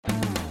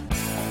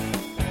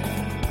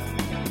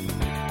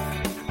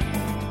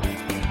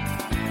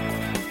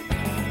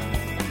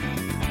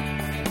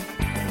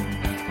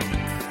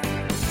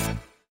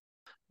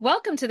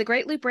Welcome to the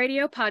Great Loop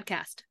Radio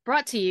podcast,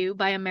 brought to you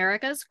by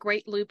America's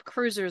Great Loop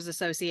Cruisers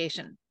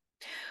Association.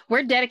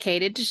 We're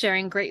dedicated to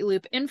sharing Great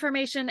Loop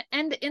information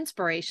and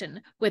inspiration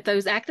with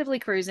those actively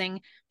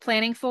cruising,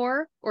 planning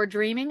for, or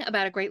dreaming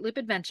about a Great Loop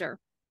adventure.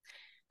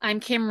 I'm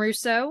Kim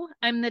Russo.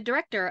 I'm the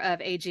director of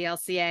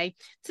AGLCA.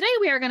 Today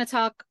we are going to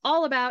talk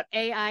all about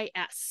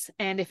AIS.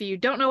 And if you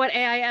don't know what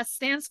AIS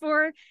stands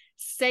for,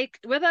 stay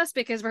with us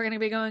because we're going to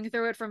be going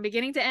through it from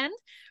beginning to end.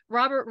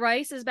 Robert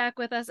Rice is back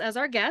with us as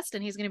our guest,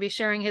 and he's going to be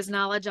sharing his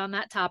knowledge on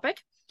that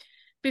topic.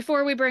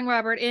 Before we bring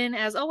Robert in,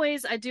 as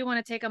always, I do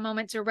want to take a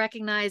moment to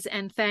recognize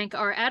and thank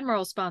our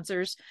Admiral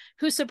sponsors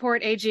who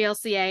support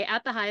AGLCA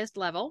at the highest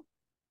level.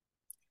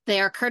 They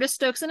are Curtis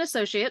Stokes and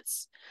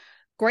Associates,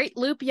 Great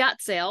Loop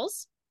Yacht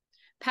Sales,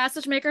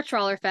 Passage Maker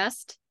Trawler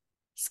Fest,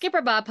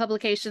 Skipper Bob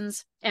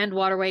Publications, and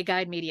Waterway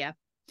Guide Media.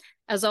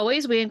 As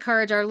always, we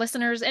encourage our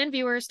listeners and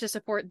viewers to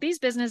support these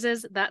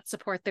businesses that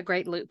support the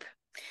Great Loop.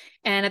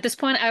 And at this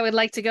point, I would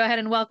like to go ahead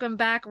and welcome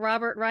back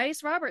Robert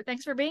Rice. Robert,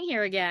 thanks for being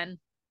here again.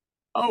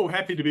 Oh,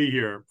 happy to be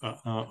here.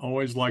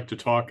 Always like to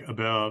talk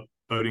about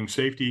boating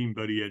safety and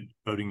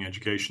boating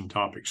education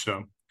topics.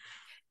 So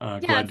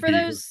glad to be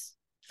here.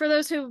 For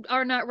those who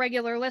are not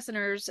regular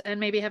listeners and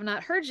maybe have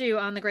not heard you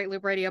on the Great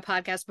Loop Radio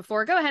podcast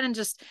before, go ahead and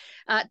just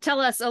tell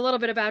us a little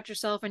bit about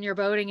yourself and your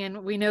boating.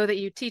 And we know that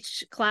you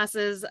teach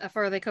classes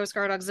for the Coast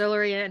Guard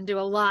Auxiliary and do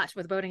a lot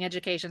with boating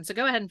education. So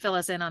go ahead and fill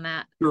us in on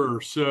that.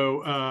 Sure.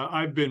 So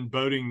I've been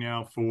boating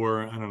now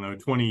for,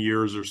 20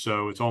 years or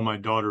so. It's all my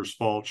daughter's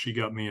fault. She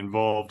got me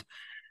involved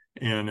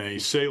in a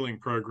sailing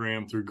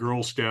program through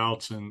Girl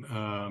Scouts. And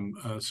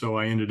so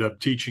I ended up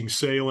teaching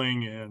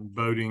sailing and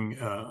boating,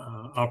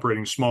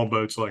 operating small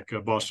boats like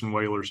Boston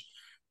Whalers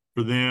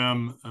for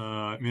them.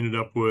 Ended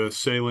up with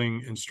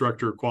sailing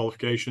instructor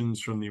qualifications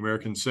from the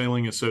American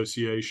Sailing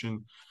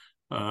Association.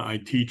 I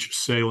teach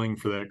sailing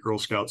for that Girl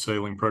Scout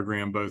sailing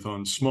program, both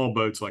on small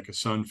boats like a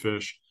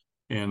Sunfish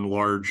and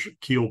large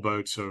keel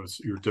boats. So it's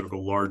your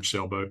typical large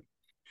sailboat.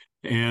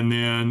 And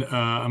then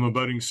I'm a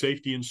boating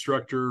safety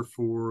instructor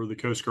for the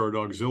Coast Guard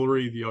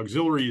Auxiliary. The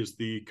Auxiliary is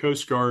the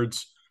Coast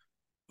Guard's,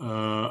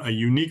 a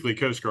uniquely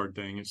Coast Guard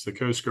thing. It's the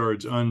Coast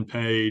Guard's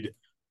unpaid,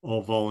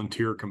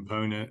 all-volunteer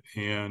component.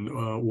 And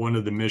one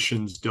of the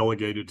missions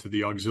delegated to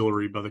the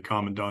Auxiliary by the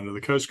Commandant of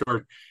the Coast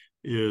Guard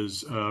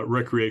is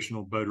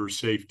recreational boater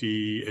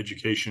safety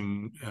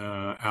education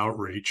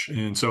outreach.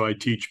 And so I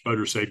teach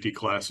boater safety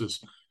classes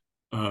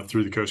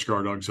through the Coast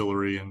Guard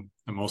Auxiliary, and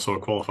I'm also a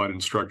qualified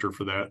instructor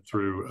for that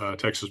through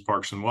Texas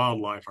Parks and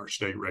Wildlife, our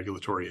state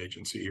regulatory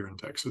agency here in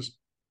Texas.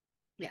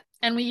 Yeah,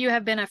 and you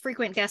have been a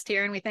frequent guest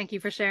here, and we thank you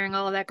for sharing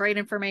all of that great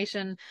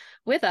information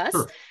with us.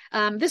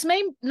 Sure. This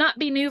may not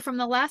be new from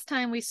the last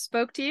time we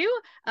spoke to you,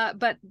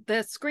 but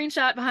the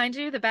screenshot behind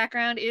you, the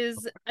background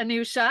is a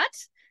new shot.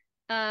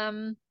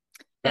 And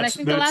I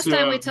think the last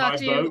time we talked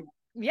to you,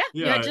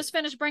 you had just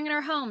finished bringing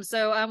her home.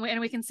 So,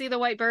 and we can see the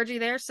white burgee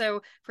there.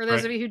 So for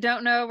those of you who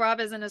don't know, Rob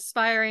is an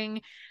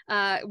aspiring,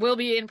 will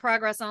be in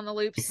progress on the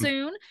loop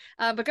soon.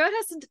 But go ahead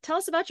and tell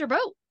us about your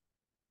boat.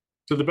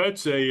 So the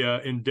boat's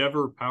a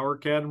Endeavor Power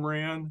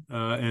Catamaran,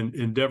 and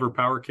Endeavor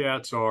Power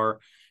Cats are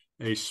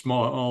a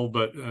small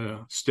but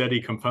steady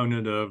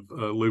component of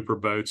looper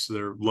boats.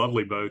 They're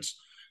lovely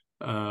boats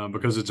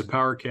because it's a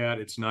Power Cat.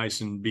 It's nice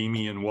and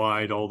beamy and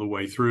wide all the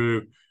way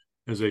through.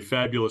 Has a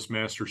fabulous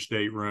master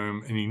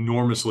stateroom, an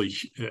enormously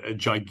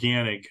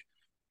gigantic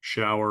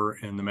shower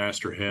in the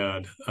master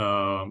head,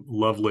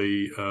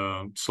 lovely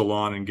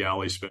salon and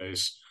galley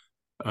space.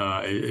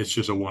 It's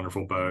just a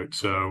wonderful boat.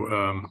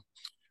 So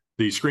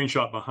the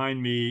screenshot behind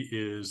me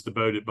is the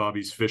boat at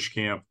Bobby's Fish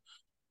Camp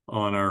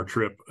on our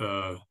trip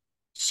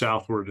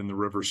southward in the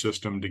river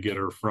system to get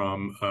her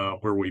from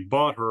where we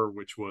bought her,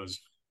 which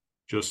was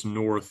just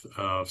north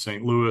of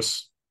St.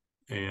 Louis,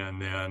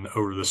 and then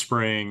over the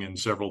spring and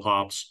several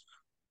hops.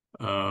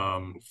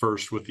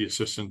 First with the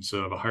assistance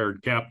of a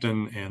hired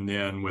captain, and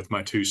then with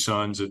my two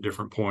sons at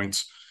different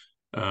points,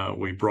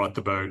 we brought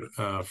the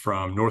boat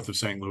from north of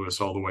St.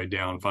 Louis all the way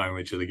down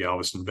finally to the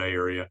Galveston Bay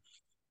area,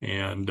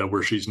 and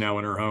where she's now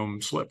in her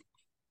home slip.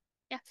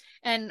 Yeah.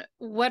 And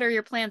what are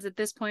your plans at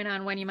this point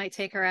on when you might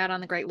take her out on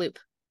the Great Loop?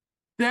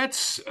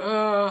 That's, it's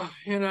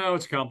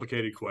a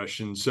complicated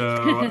question. So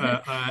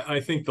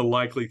I think the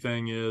likely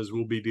thing is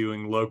we'll be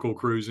doing local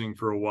cruising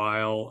for a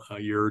while, a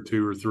year or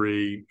two or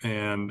three,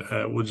 and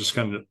we'll just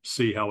kind of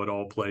see how it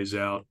all plays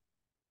out.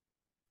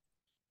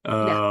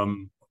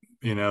 The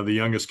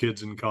youngest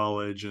kid's in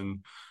college,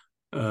 and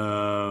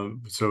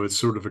so it's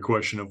sort of a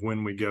question of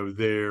when we go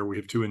there. We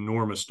have two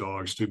enormous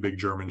dogs, two big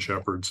German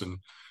Shepherds, and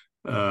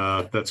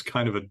that's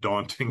kind of a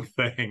daunting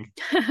thing.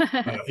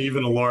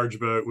 Even a large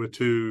boat with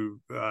two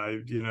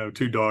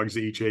dogs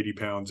each 80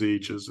 pounds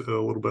each is a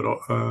little bit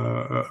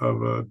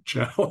of a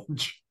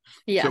challenge.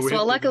 Yes.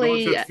 So luckily,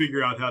 we have to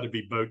figure out how to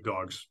be boat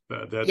dogs.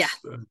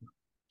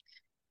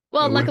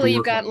 Luckily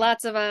you've got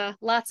lots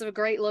of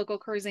great local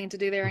cruising to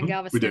do there in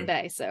Galveston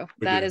Bay. So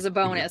that is a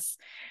bonus.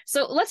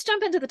 So let's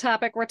jump into the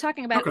topic. We're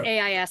talking about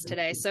AIS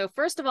today. So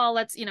first of all,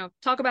 let's,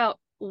 talk about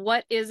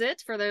what is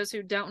it for those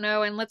who don't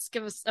know? And let's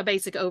give us a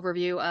basic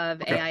overview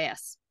of Okay.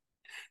 AIS.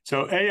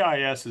 So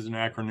AIS is an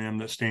acronym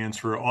that stands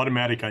for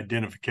Automatic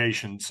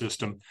Identification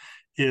System.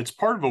 It's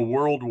part of a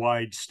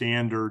worldwide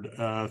standard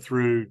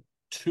through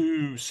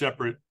two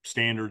separate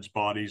standards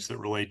bodies that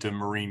relate to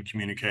marine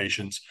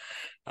communications.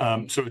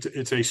 So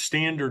it's a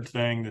standard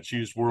thing that's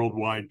used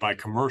worldwide by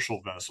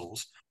commercial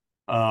vessels.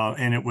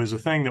 And it was a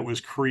thing that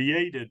was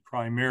created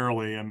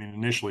primarily,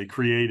 initially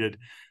created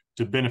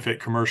to benefit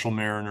commercial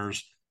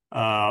mariners.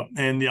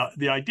 And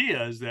the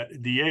idea is that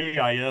the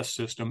AIS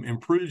system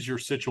improves your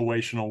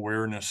situational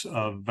awareness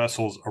of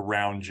vessels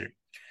around you.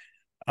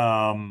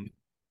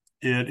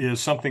 It is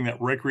something that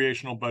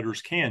recreational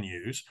boaters can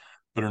use,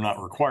 but are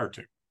not required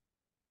to.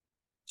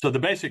 So the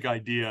basic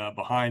idea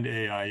behind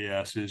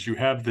AIS is you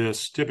have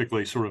this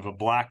typically sort of a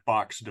black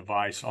box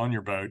device on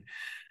your boat.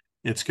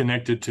 It's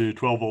connected to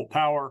 12-volt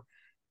power,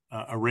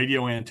 a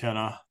radio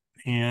antenna,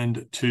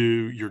 and to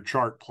your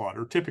chart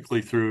plotter,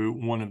 typically through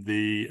one of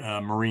the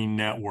marine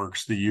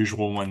networks. The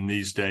usual one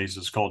these days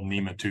is called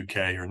NEMA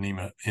 2K or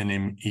NEMA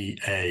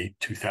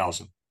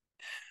 2000.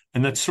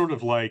 And that's sort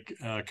of like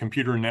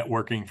computer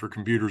networking for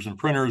computers and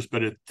printers,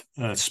 but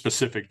it's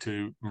specific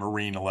to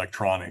marine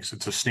electronics.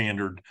 It's a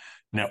standard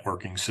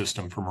networking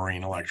system for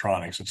marine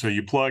electronics. And so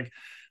you plug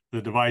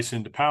the device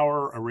into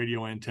power, a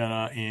radio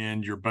antenna,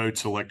 and your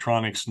boat's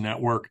electronics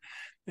network.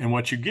 And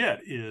what you get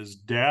is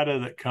data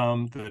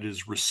that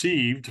is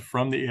received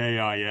from the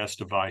AIS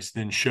device,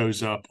 then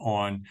shows up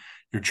on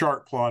your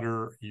chart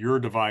plotter. Your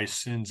device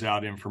sends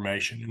out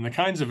information. And the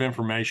kinds of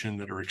information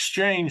that are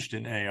exchanged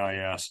in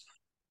AIS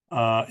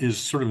is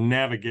sort of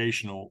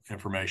navigational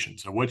information.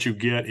 So what you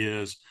get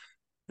is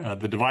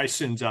the device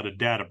sends out a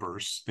data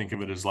burst. Think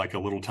of it as like a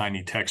little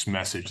tiny text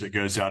message that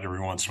goes out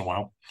every once in a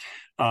while.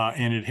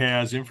 And it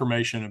has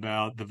information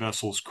about the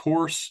vessel's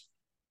course,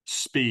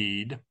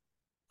 speed,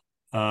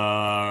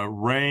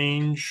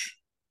 range,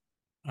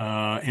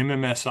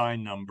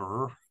 MMSI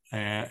number,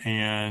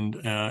 and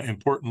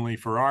importantly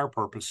for our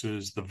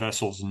purposes, the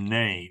vessel's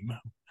name,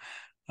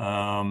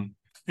 and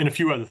a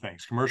few other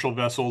things. Commercial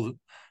vessels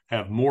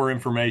have more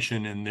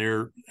information in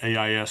their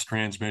AIS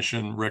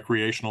transmission.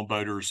 Recreational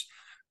boaters,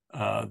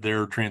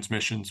 their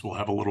transmissions will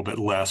have a little bit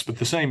less, but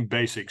the same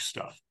basic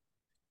stuff.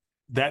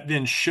 That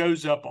then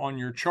shows up on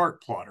your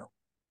chart plotter.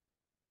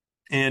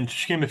 And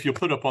Kim, if you'll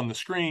put up on the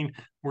screen,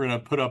 we're going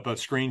to put up a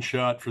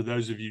screenshot for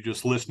those of you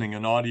just listening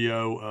in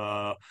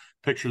audio.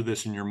 Picture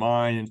this in your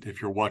mind.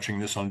 If you're watching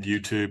this on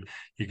YouTube,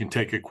 you can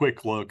take a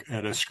quick look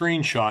at a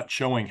screenshot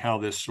showing how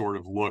this sort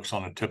of looks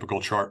on a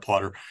typical chart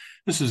plotter.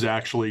 This is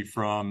actually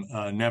from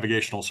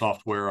navigational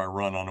software I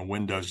run on a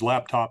Windows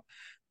laptop.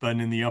 But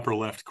in the upper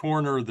left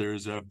corner,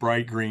 there's a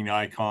bright green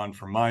icon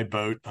for my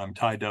boat. I'm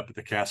tied up at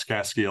the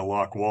Kaskaskia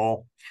lock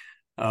wall.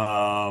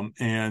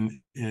 And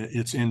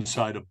it's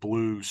inside a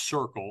blue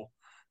circle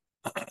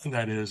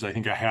that is, I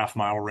think, a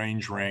half-mile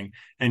range ring.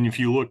 And if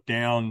you look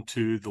down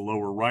to the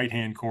lower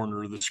right-hand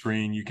corner of the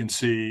screen, you can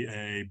see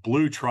a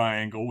blue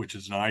triangle, which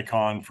is an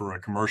icon for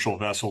a commercial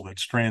vessel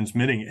that's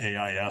transmitting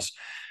AIS.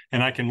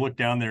 And I can look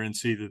down there and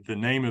see that the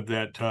name of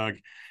that tug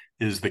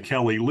is the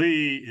Kelly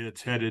Lee.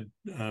 It's headed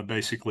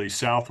basically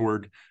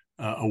southward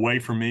away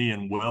from me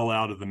and well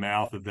out of the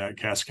mouth of that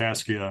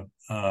Kaskaskia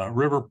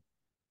River,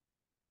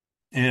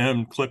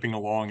 and clipping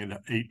along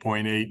at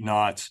 8.8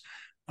 knots.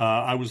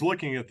 I was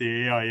looking at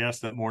the AIS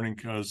that morning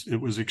because it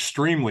was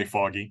extremely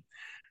foggy.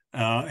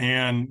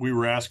 And we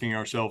were asking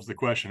ourselves the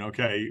question,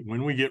 okay,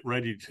 when we get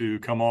ready to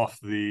come off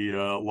the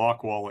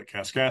lock wall at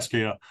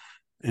Kaskaskia,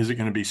 is it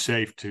going to be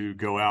safe to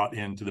go out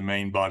into the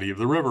main body of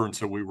the river? And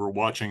so we were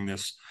watching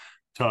this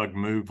tug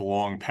move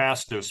along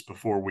past us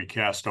before we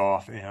cast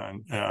off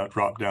and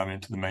drop down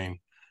into the main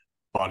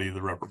body of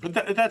the river.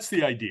 But that's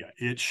the idea.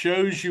 It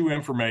shows you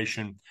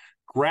information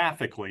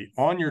graphically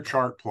on your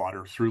chart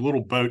plotter through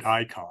little boat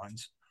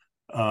icons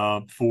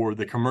for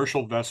the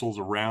commercial vessels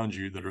around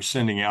you that are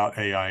sending out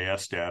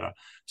AIS data,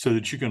 so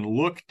that you can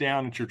look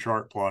down at your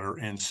chart plotter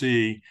and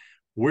see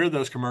where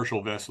those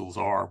commercial vessels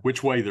are,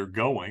 which way they're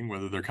going,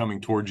 whether they're coming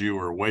towards you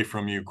or away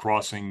from you,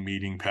 crossing,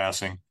 meeting,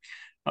 passing.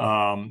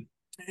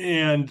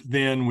 And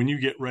then when you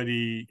get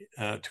ready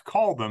to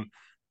call them,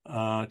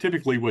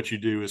 typically what you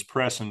do is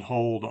press and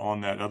hold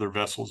on that other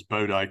vessel's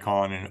boat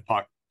icon, and it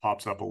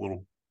pops up a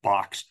little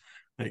box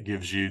that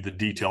gives you the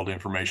detailed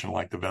information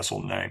like the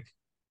vessel name.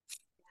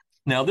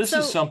 Now, this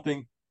is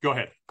something, go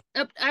ahead.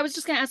 I was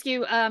just going to ask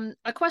you,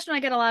 a question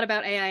I get a lot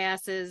about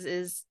AIS is,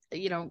 is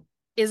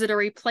it a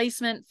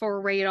replacement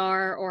for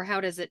radar, or how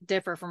does it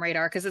differ from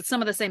radar? Because it's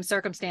some of the same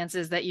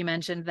circumstances that you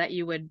mentioned that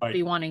you would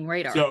be wanting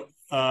radar. So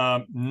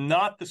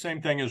not the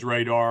same thing as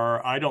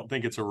radar. I don't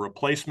think it's a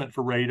replacement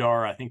for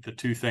radar. I think the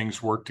two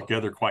things work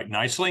together quite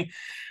nicely.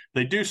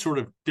 They do sort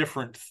of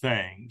different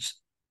things.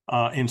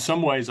 In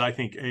some ways, I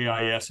think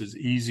AIS is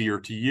easier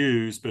to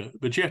use,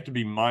 but you have to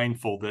be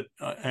mindful that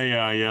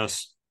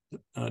AIS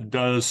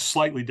does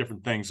slightly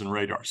different things than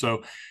radar.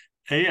 So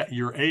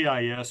your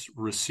AIS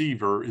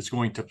receiver is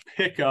going to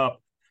pick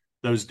up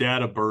those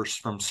data bursts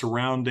from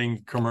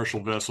surrounding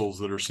commercial vessels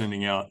that are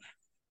sending out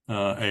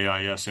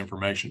AIS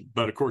information.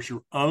 But of course,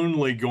 you're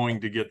only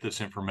going to get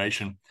this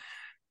information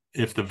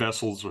if the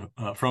vessels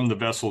from the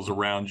vessels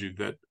around you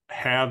that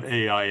have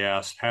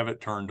AIS, have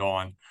it turned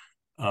on,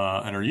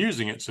 and are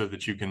using it so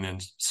that you can then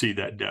see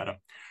that data.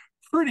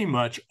 Pretty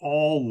much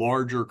all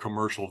larger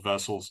commercial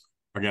vessels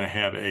are going to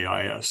have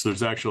AIS.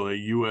 There's actually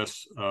a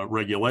U.S.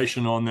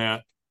 Regulation on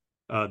that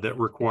that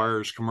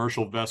requires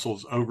commercial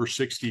vessels over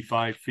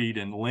 65 feet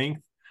in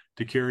length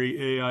to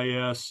carry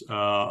AIS.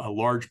 A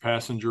large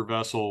passenger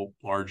vessel,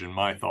 large in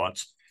my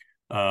thoughts,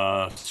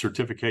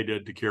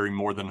 certificated to carry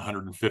more than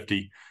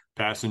 150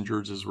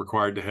 passengers is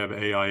required to have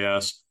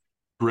AIS.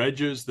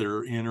 Dredges that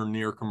are in or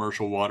near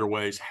commercial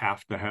waterways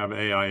have to have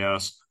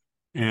AIS.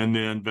 And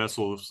then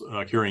vessels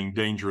carrying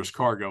dangerous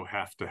cargo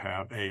have to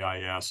have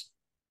AIS.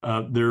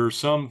 There are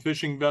some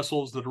fishing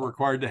vessels that are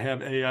required to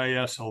have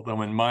AIS,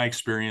 although in my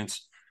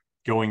experience,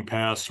 going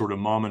past sort of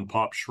mom and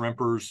pop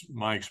shrimpers,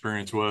 my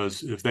experience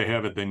was if they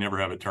have it, they never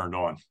have it turned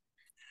on.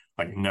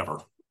 Like never.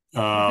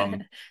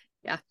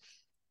 Yeah.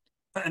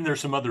 And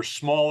there's some other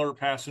smaller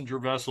passenger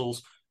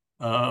vessels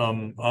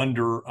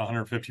under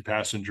 150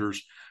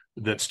 passengers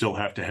that still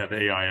have to have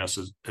AIS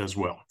as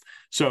well.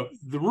 So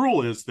the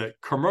rule is that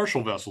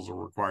commercial vessels are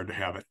required to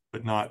have it,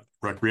 but not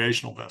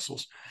recreational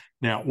vessels.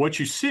 Now, what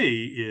you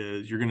see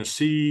is you're going to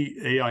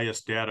see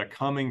AIS data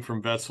coming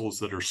from vessels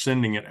that are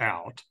sending it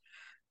out.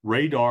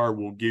 Radar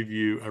will give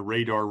you a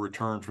radar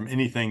return from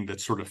anything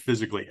that's sort of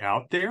physically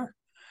out there.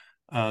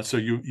 So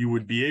you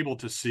would be able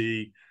to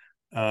see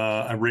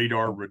a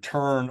radar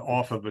return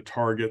off of a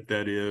target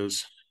that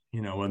is,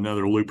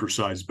 another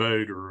looper-sized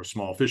boat or a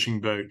small fishing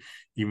boat,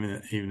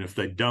 even if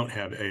they don't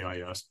have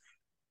AIS.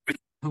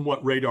 And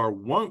what radar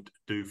won't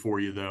do for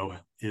you, though,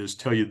 is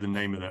tell you the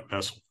name of that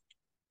vessel.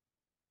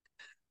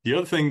 The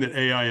other thing that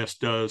AIS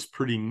does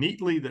pretty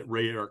neatly that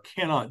radar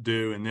cannot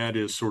do, and that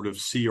is sort of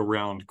see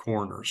around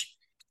corners.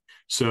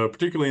 So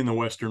particularly in the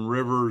Western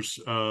rivers,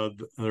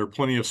 there are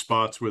plenty of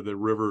spots where the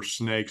river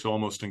snakes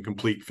almost in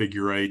complete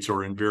figure eights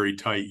or in very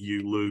tight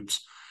U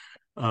loops.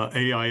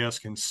 AIS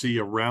can see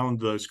around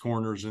those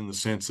corners in the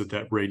sense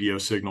that radio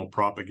signal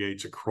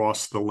propagates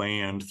across the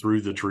land through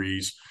the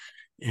trees,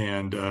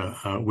 and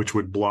which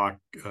would block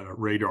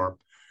radar.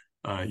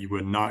 You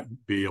would not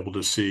be able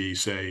to see,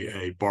 say,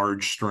 a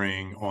barge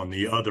string on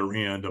the other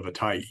end of a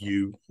tight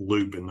U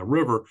loop in the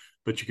river,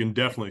 but you can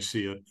definitely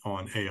see it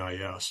on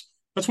AIS.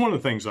 That's one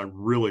of the things I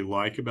really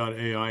like about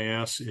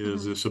AIS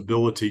is this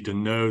ability to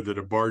know that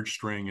a barge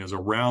string is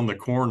around the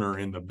corner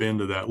in the bend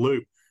of that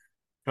loop,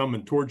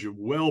 coming towards you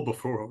well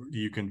before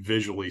you can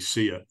visually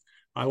see it.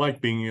 I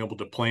like being able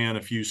to plan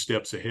a few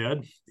steps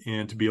ahead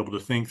and to be able to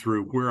think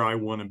through where I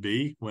want to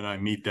be when I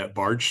meet that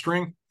barge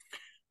string.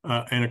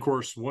 And of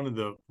course, one of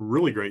the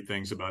really great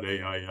things about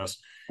AIS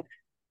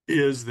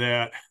is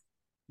that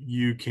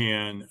you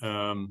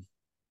can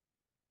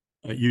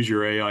use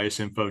your AIS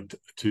info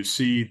to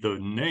see the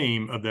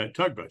name of that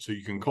tugboat. So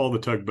you can call the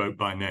tugboat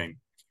by name,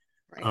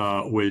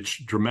 right.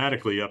 Which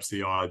dramatically ups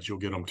the odds you'll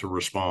get them to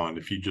respond.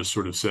 If you just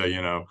sort of say,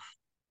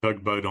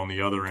 tugboat on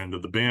the other end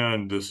of the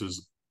bend, this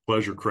is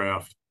pleasure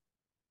craft.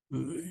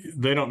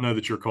 They don't know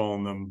that you're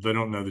calling them. They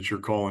don't know that you're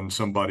calling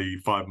somebody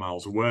 5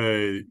 miles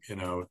away. If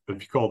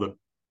you call the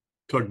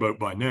tugboat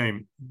by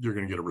name, you're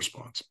going to get a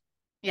response.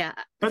 Yeah.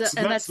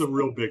 That's the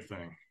real big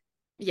thing.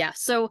 Yeah.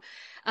 So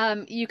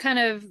you kind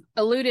of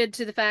alluded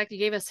to the fact you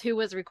gave us who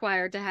was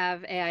required to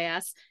have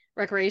AIS.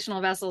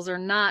 Recreational vessels are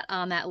not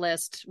on that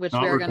list, which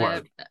we're going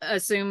to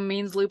assume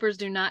means loopers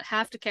do not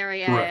have to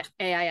carry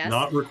AIS.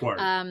 Not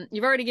required.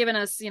 You've already given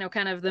us,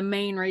 kind of the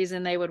main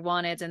reason they would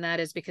want it, and that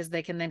is because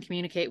they can then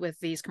communicate with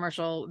these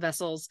commercial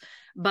vessels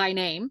by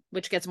name,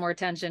 which gets more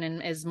attention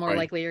and is more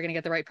likely you're going to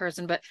get the right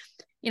person. But,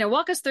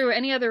 walk us through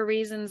any other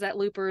reasons that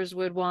loopers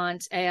would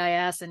want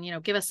AIS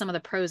and, give us some of the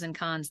pros and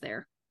cons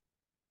there.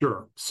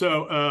 Sure.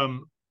 So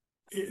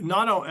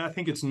I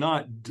think it's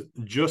not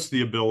just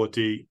the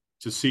ability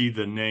to see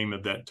the name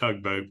of that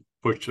tugboat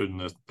pushing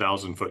the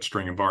 1,000-foot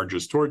string of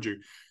barges towards you,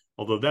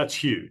 although that's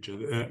huge.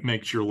 It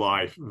makes your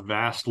life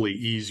vastly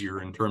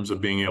easier in terms of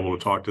being able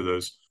to talk to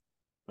those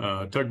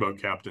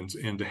tugboat captains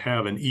and to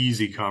have an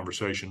easy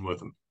conversation with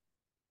them.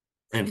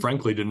 And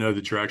frankly, to know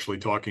that you're actually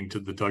talking to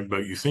the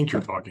tugboat you think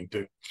you're talking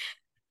to.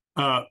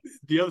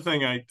 The other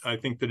thing I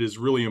think that is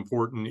really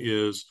important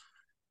is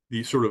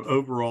the sort of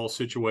overall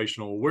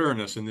situational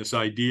awareness and this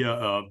idea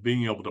of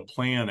being able to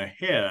plan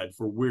ahead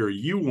for where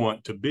you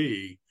want to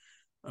be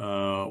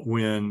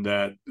when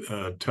that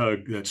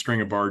that string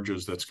of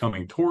barges that's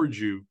coming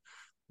towards you,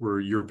 where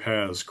your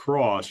paths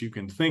cross, you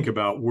can think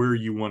about where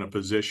you want to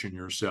position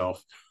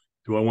yourself.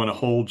 Do I want to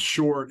hold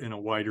short in a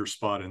wider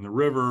spot in the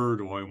river?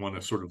 Do I want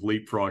to sort of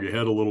leapfrog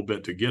ahead a little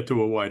bit to get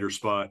to a wider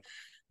spot?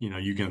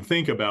 You can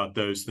think about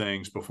those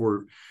things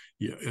before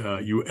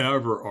you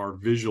ever are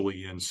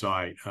visually in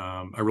sight.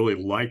 I really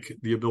like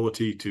the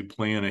ability to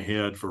plan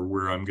ahead for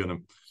where I'm going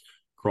to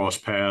cross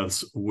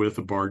paths with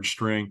a barge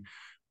string.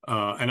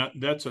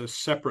 That's a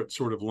separate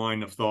sort of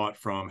line of thought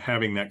from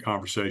having that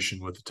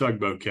conversation with the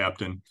tugboat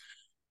captain.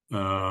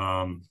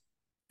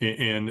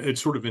 And it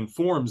sort of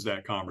informs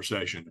that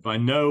conversation. If I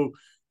know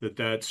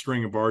that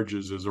string of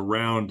barges is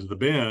around the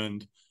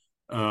bend,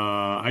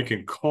 I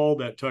can call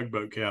that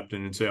tugboat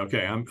captain and say,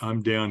 okay,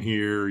 I'm down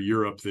here,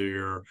 you're up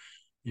there.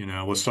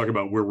 Let's talk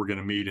about where we're going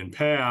to meet and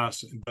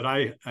pass. But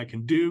I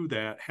can do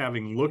that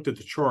having looked at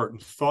the chart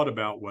and thought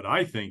about what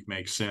I think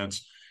makes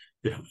sense.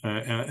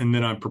 And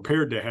then I'm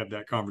prepared to have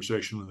that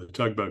conversation with the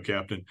tugboat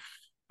captain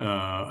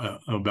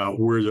about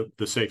where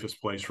the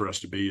safest place for us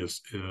to be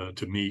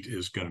to meet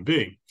is going to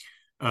be.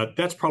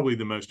 That's probably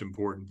the most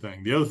important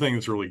thing. The other thing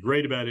that's really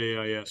great about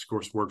AIS, of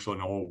course, works on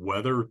all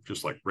weather,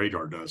 just like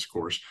radar does, of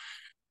course.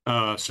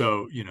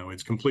 So,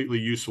 it's completely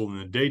useful in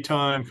the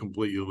daytime,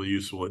 completely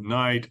useful at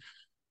night,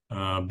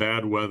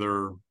 bad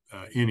weather,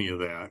 any of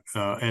that.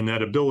 And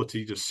that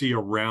ability to see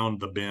around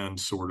the bend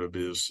sort of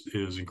is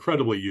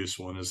incredibly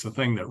useful, and is the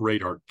thing that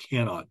radar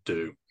cannot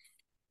do.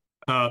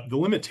 The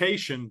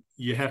limitation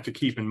you have to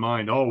keep in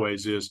mind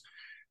always is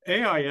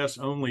AIS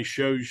only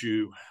shows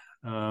you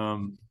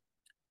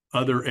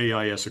other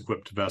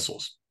AIS-equipped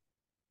vessels.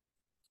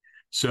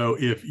 So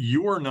if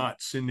you're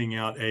not sending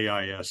out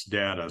AIS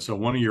data, so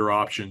one of your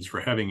options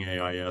for having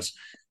AIS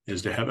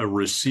is to have a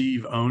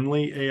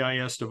receive-only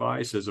AIS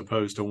device as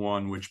opposed to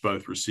one which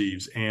both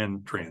receives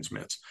and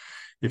transmits.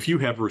 If you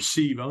have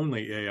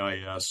receive-only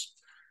AIS,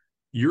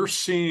 you're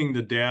seeing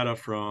the data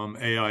from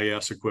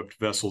AIS-equipped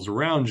vessels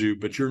around you,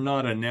 but you're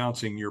not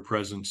announcing your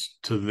presence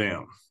to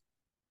them.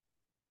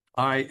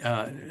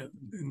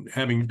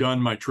 Having done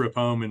my trip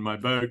home in my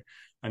boat,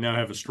 I now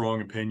have a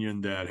strong opinion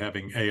that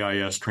having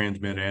AIS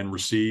transmit and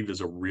receive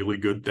is a really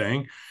good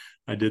thing.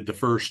 I did the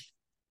first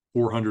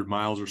 400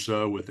 miles or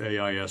so with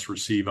AIS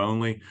receive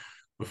only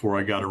before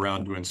I got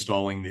around to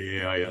installing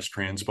the AIS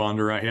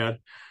transponder I had.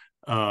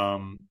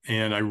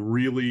 And I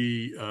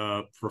really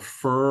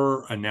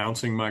prefer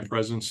announcing my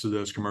presence to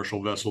those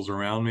commercial vessels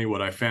around me.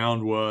 What I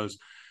found was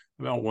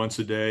about once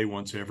a day,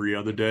 once every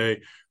other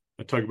day,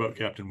 a tugboat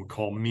captain would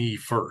call me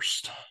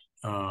first.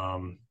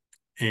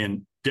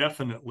 And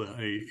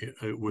definitely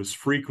it was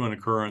frequent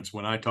occurrence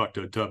when I talked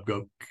to a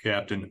tugboat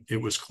captain,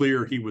 it was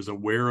clear he was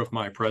aware of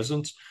my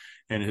presence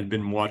and had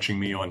been watching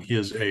me on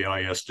his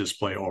AIS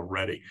display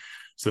already.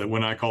 So that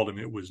when I called him,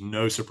 it was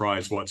no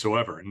surprise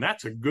whatsoever. And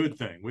that's a good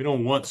thing. We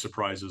don't want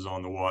surprises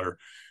on the water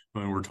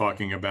when we're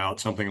talking about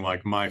something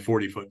like my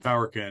 40-foot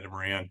power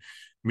catamaran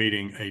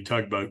meeting a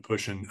tugboat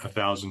pushing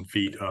 1,000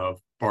 feet of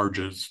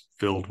barges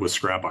filled with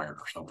scrap iron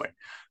or something.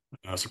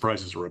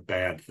 Surprises are a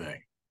bad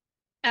thing.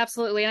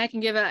 Absolutely. And I can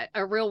give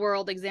a real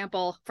world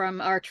example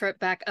from our trip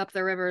back up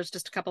the rivers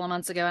just a couple of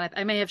months ago. And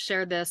I may have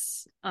shared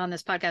this on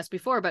this podcast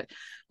before, but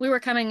we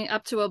were coming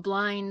up to a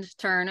blind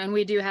turn, and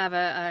we do have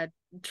a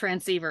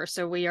transceiver.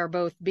 So we are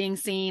both being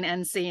seen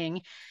and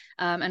seeing.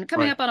 And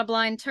coming up on a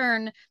blind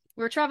turn,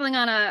 we were traveling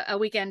on a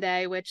weekend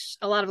day, which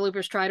a lot of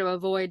loopers try to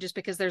avoid just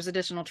because there's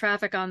additional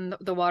traffic on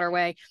the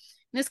waterway.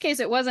 In this case,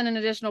 it wasn't an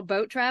additional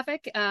boat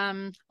traffic,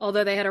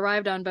 although they had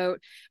arrived on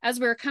boat. As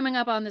we were coming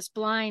up on this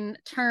blind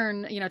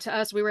turn, to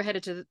us, we were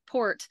headed to the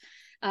port.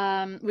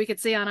 We could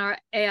see on our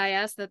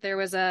AIS that there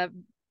was a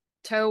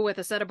tow with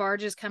a set of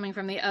barges coming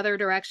from the other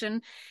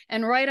direction.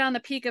 And right on the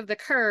peak of the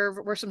curve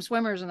were some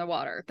swimmers in the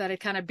water that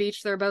had kind of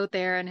beached their boat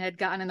there and had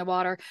gotten in the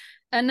water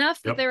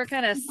enough that they were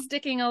kind of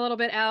sticking a little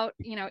bit out,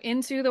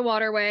 into the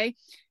waterway.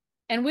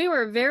 And we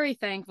were very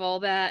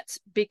thankful that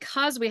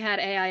because we had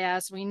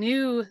AIS, we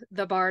knew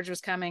the barge was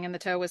coming and the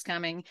tow was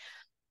coming.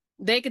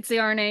 They could see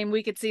our name,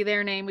 we could see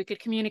their name, we could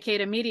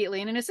communicate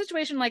immediately. And in a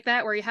situation like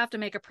that, where you have to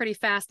make a pretty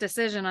fast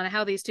decision on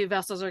how these two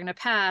vessels are going to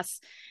pass,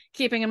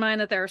 keeping in mind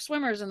that there are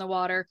swimmers in the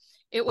water,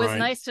 it was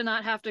nice to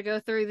not have to go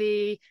through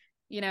the,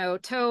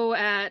 tow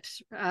at,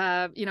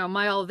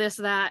 mile this,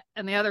 that,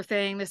 and the other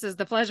thing. This is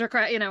the pleasure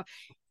craft,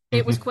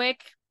 It was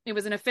quick. It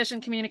was an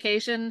efficient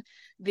communication.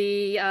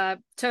 The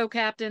tow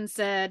captain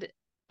said,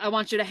 I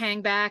want you to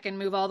hang back and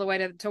move all the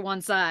way to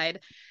one side,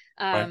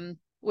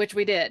 which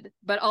we did.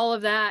 But all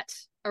of that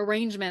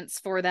arrangements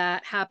for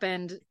that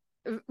happened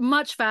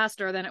much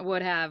faster than it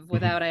would have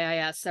without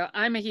AIS. So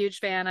I'm a huge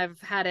fan.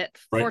 I've had it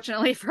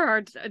fortunately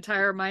for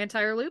my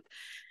entire loop.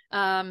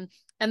 And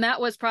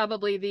that was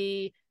probably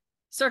the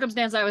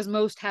circumstance I was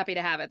most happy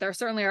to have it. There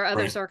certainly are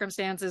other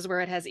circumstances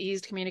where it has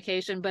eased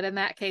communication, but in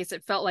that case,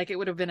 it felt like it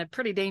would have been a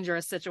pretty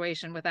dangerous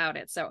situation without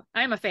it. So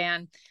I'm a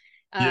fan.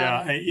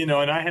 Yeah,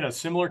 and I had a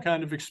similar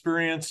kind of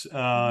experience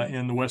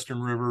in the Western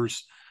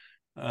Rivers.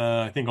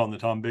 I think on the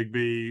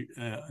Tombigbee,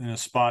 in a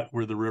spot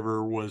where the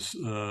river was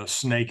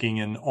snaking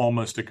in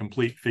almost a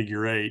complete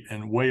figure eight,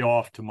 and way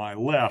off to my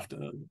left,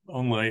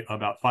 only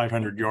about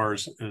 500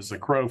 yards as the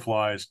crow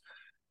flies,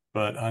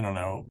 but I don't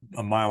know,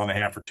 a mile and a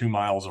half or 2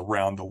 miles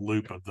around the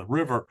loop of the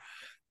river,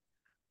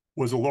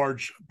 was a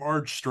large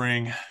barge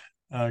string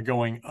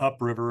going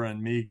upriver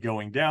and me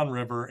going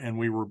downriver, and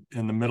we were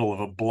in the middle of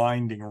a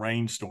blinding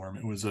rainstorm.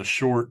 It was a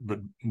short but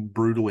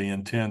brutally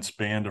intense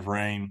band of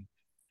rain.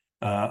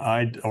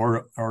 I'd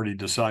already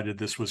decided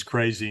this was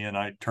crazy, and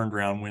I turned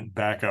around, went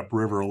back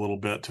upriver a little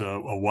bit to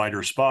a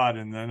wider spot,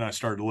 and then I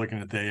started looking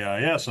at the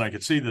AIS, and I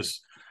could see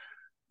this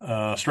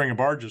string of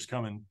barges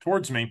coming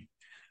towards me.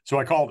 So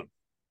I called him,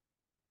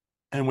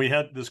 and we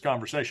had this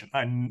conversation.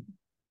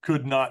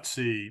 could not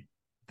see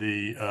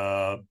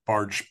the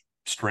barge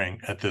string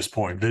at this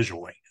point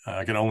visually.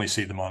 I could only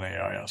see them on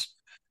AIS.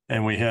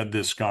 And we had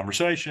this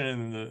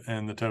conversation,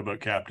 and the towboat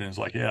captain is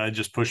like, "Yeah, I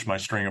just pushed my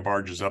string of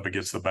barges up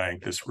against the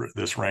bank.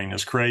 This rain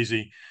is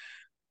crazy."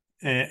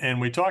 And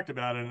we talked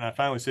about it, and I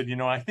finally said,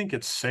 I think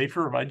it's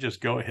safer if I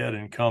just go ahead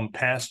and come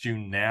past you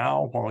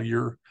now while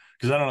you're,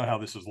 because I don't know how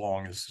this is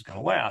long this is going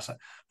to last.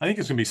 I think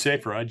it's going to be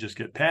safer. I just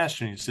get past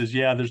you. And he says,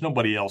 "Yeah, there's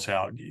nobody else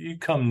out. You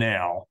come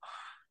now.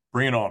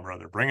 Bring it on,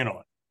 brother. Bring it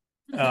on."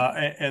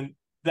 And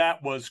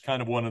that was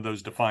kind of one of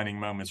those defining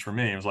moments for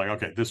me. It was like,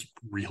 okay, this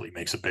really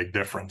makes a big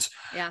difference.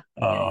 Yeah,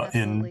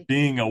 in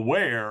being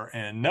aware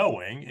and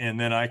knowing, and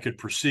then I could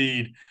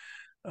proceed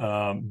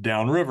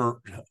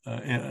downriver,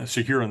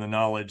 secure in the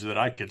knowledge that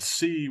I could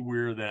see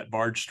where that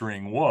barge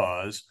string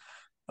was,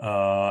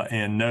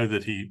 and know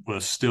that he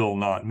was still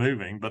not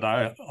moving. But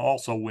I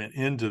also went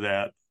into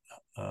that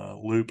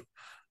loop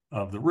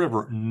of the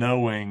river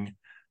knowing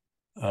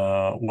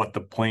what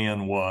the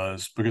plan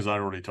was, because I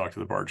already talked to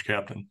the barge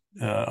captain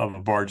of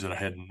a barge that I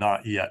had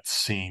not yet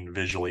seen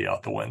visually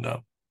out the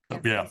window. So,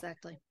 yeah,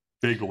 exactly.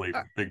 Big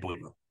believer.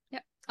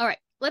 Yeah. All right.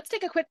 Let's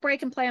take a quick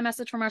break and play a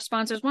message from our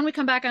sponsors. When we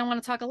come back, I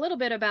want to talk a little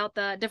bit about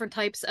the different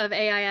types of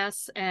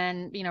AIS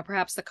and,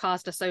 perhaps the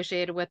cost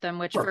associated with them,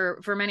 which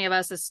for many of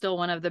us is still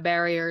one of the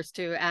barriers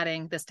to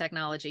adding this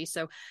technology.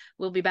 So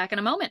we'll be back in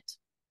a moment.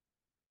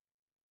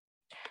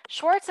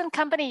 Schwartz &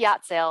 Company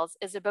Yacht Sales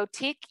is a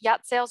boutique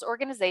yacht sales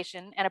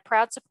organization and a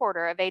proud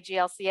supporter of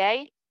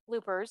AGLCA,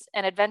 loopers,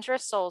 and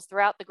adventurous souls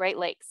throughout the Great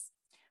Lakes.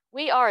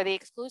 We are the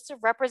exclusive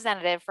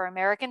representative for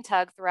American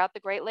Tug throughout the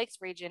Great Lakes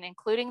region,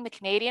 including the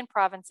Canadian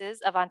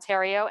provinces of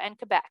Ontario and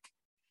Quebec.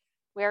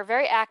 We are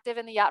very active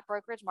in the yacht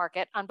brokerage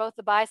market on both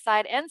the buy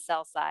side and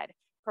sell side,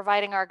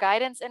 providing our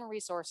guidance and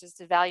resources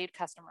to valued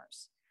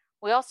customers.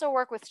 We also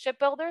work with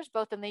shipbuilders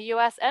both in the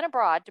U.S. and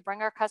abroad to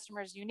bring our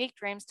customers' unique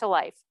dreams to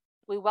life.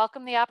 We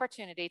welcome the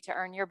opportunity to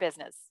earn your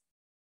business.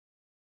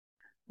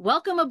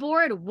 Welcome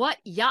aboard What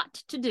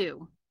Yacht to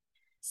Do.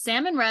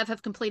 Sam and Rev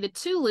have completed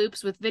 2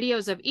 loops with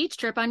videos of each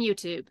trip on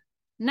YouTube.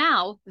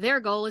 Now, their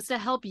goal is to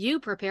help you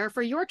prepare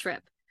for your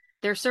trip.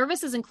 Their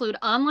services include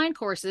online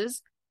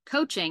courses,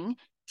 coaching,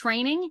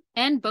 training,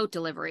 and boat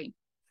delivery.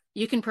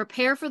 You can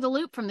prepare for the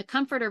loop from the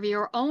comfort of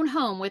your own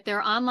home with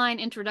their online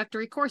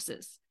introductory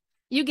courses.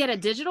 You get a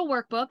digital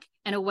workbook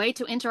and a way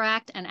to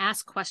interact and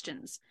ask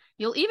questions.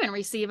 You'll even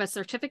receive a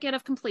certificate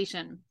of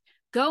completion.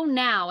 Go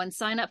now and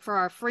sign up for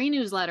our free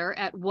newsletter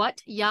at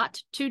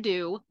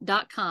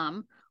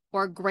whatyachttodo.com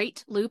or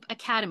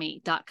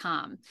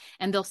greatloopacademy.com,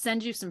 and they'll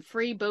send you some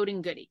free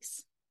boating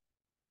goodies.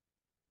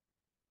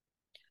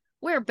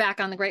 We're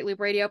back on the Great Loop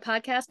Radio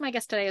podcast. My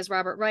guest today is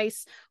Robert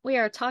Rice. We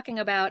are talking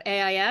about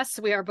AIS.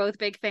 We are both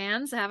big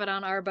fans, have it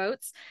on our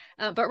boats.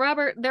 But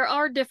Robert, there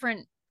are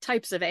different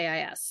types of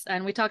AIS,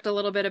 and we talked a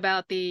little bit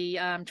about the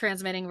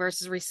transmitting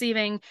versus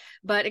receiving,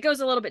 but it goes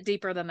a little bit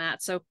deeper than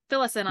that. So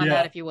fill us in on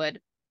that if you would.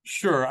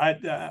 Sure.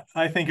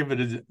 I think of it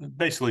as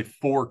basically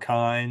 4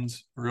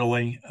 kinds,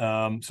 really.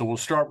 So we'll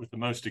start with the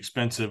most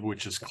expensive,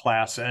 which is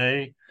Class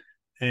A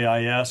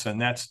AIS,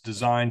 and that's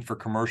designed for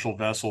commercial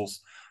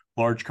vessels.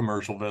 Large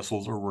commercial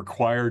vessels are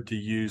required to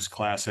use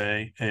Class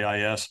A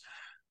AIS,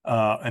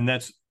 and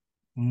that's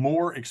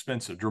more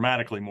expensive,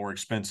 dramatically more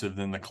expensive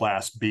than the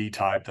Class B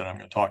type that I'm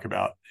going to talk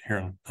about here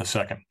in a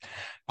second.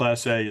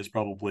 Class A is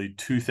probably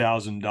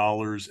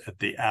 $2,000 at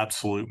the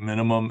absolute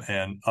minimum,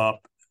 and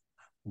up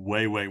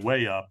way, way,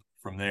 way up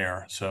from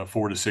there. So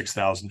 4,000 to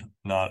 6,000,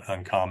 not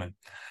uncommon.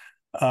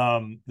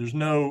 There's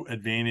no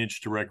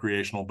advantage to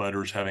recreational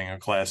boaters having a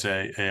Class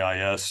A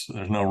AIS.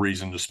 There's no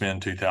reason to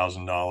spend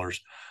 $2,000.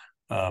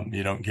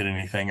 You don't get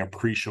anything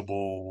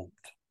appreciable,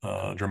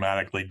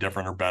 dramatically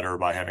different or better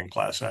by having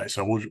Class A.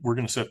 So we're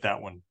going to set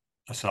that one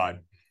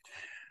aside.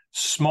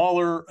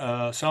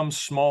 Some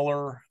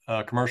smaller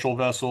commercial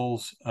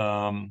vessels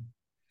are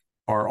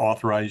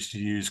authorized to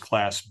use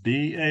Class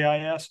B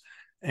AIS.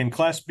 And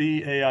Class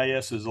B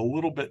AIS is a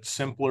little bit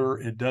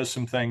simpler. It does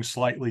some things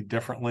slightly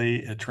differently.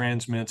 It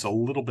transmits a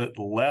little bit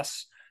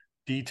less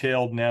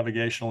detailed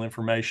navigational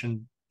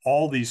information.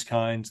 All these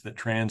kinds that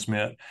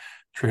transmit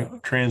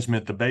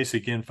the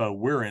basic info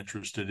we're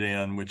interested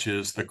in, which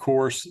is the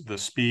course, the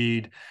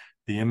speed,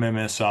 the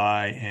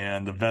MMSI,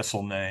 and the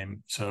vessel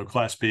name. So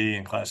Class B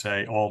and Class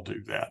A all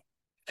do that.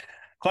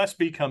 Class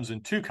B comes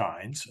in 2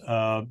 kinds.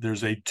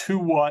 There's a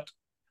 2-watt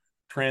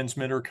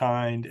transmitter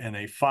kind and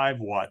a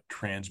 5-watt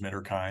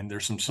transmitter kind.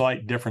 There's some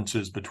slight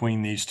differences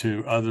between these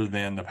two other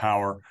than the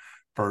power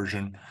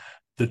version.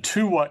 The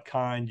 2-watt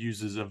kind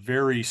uses a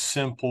very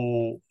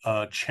simple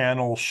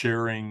channel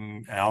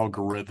sharing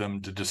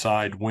algorithm to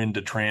decide when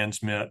to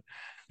transmit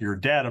your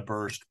data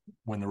burst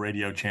when the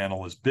radio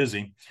channel is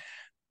busy.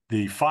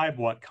 The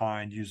 5-watt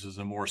kind uses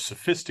a more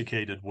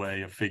sophisticated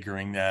way of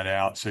figuring that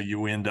out, so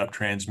you end up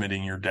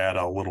transmitting your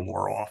data a little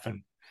more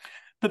often.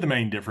 But the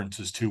main difference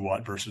is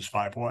 2-watt versus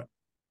 5-watt.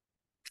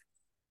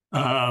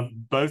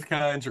 Both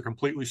kinds are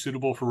completely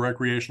suitable for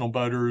recreational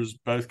boaters.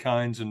 Both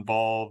kinds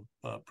involve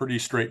pretty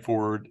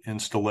straightforward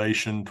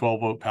installation,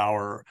 12-volt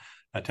power,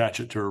 attach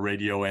it to a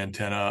radio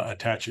antenna,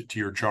 attach it to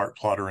your chart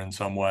plotter in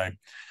some way.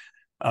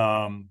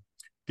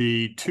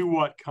 The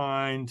 2-watt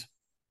kind,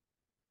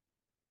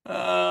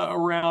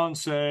 around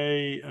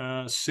say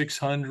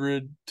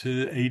 $600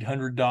 to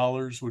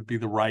 $800 would be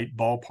the right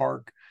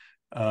ballpark.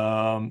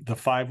 The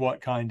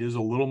 5-watt kind is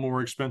a little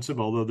more expensive,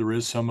 although there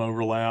is some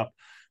overlap.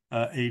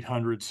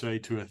 800 say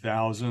to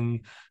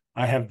 1,000.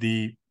 I have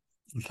the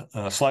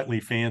slightly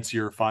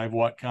fancier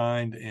 5-watt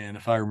kind, and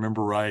if I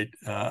remember right,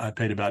 I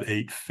paid about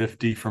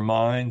 $850 for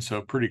mine,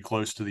 so pretty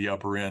close to the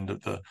upper end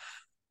of the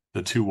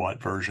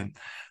 2-watt version.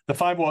 The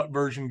 5-watt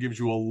version gives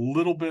you a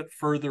little bit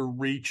further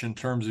reach in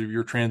terms of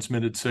your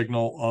transmitted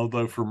signal,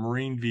 although for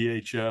marine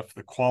VHF,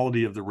 the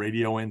quality of the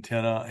radio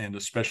antenna and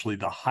especially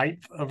the height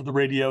of the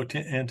radio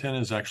antenna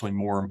is actually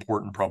more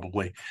important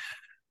probably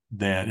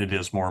than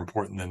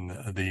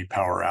the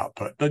power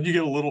output. But you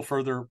get a little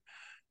further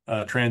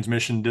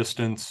transmission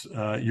distance.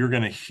 You're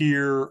going to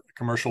hear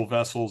commercial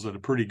vessels at a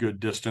pretty good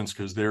distance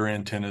because their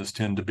antennas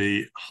tend to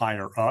be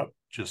higher up,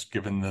 just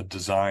given the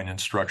design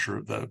and structure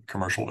of the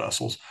commercial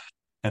vessels.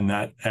 And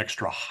that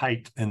extra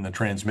height in the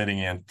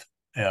transmitting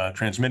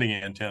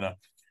antenna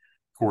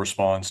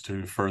corresponds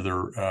to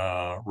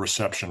further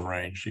reception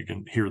range. You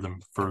can hear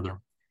them further.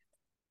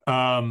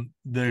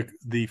 The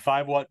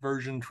 5-watt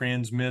version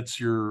transmits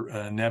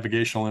your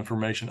navigational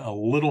information a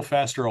little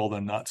faster, although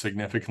not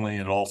significantly.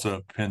 It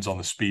also depends on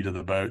the speed of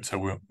the boat.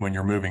 So when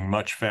you're moving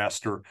much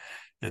faster,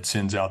 it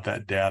sends out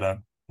that data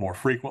more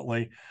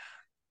frequently.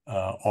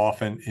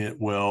 Often it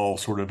will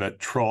sort of at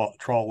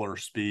trawler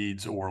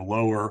speeds or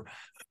lower,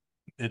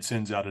 it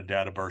sends out a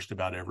data burst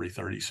about every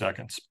 30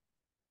 seconds.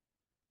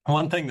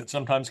 One thing that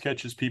sometimes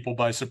catches people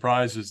by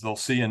surprise is they'll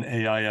see an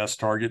AIS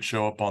target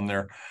show up on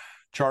their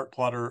chart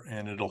plotter,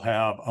 and it'll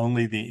have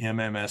only the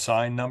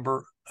MMSI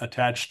number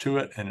attached to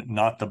it and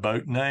not the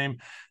boat name.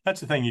 That's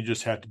the thing you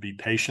just have to be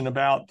patient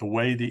about. The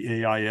way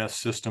the AIS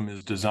system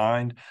is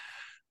designed,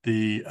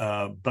 the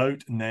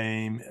boat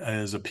name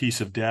as a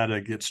piece of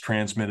data gets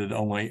transmitted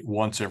only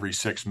once every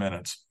 6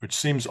 minutes, which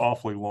seems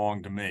awfully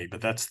long to me, but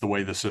that's the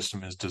way the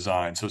system is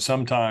designed. So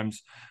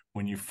sometimes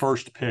when you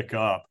first pick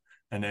up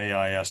an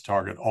AIS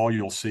target, all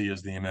you'll see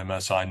is the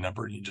MMSI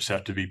number. You just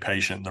have to be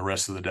patient. The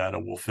rest of the data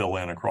will fill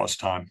in across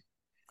time.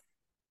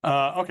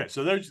 Okay,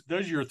 so those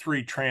are your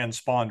 3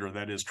 transponder,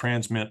 that is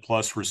transmit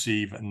plus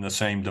receive in the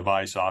same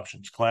device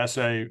options. Class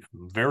A,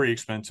 very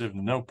expensive,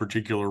 no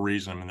particular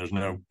reason. I mean, there's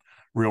no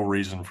real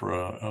reason for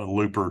a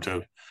looper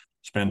to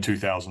spend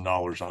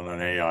 $2,000 on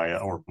an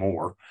AIS or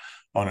more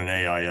on an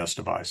AIS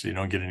device. You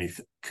don't get any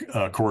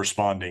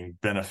corresponding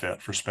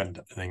benefit for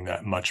spending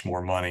that much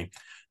more money.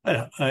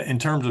 In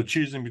terms of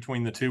choosing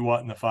between the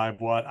 2-watt and the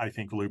 5-watt, I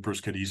think loopers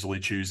could easily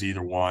choose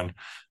either one.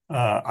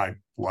 I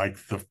like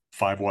the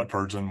 5-watt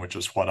version, which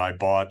is what I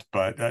bought,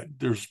 but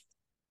there's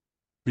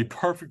the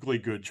perfectly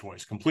good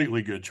choice,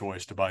 completely good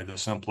choice to buy the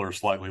simpler,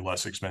 slightly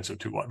less expensive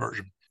 2-watt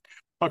version.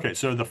 Okay,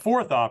 so the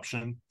 4th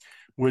option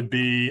would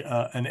be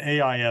an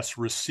AIS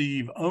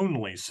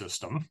receive-only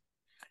system,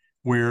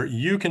 where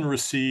you can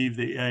receive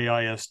the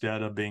AIS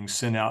data being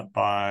sent out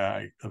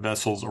by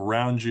vessels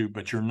around you,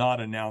 but you're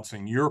not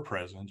announcing your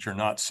presence. You're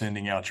not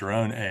sending out your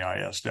own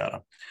AIS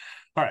data.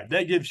 All right,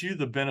 that gives you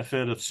the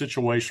benefit of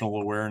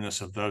situational awareness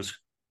of those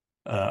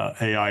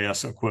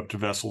AIS-equipped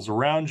vessels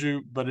around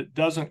you, but it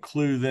doesn't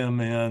clue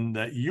them in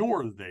that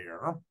you're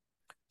there.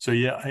 So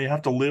yeah, you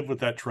have to live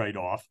with that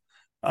trade-off.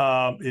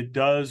 It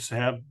does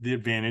have the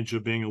advantage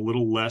of being a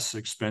little less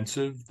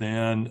expensive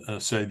than,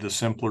 say, the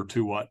simpler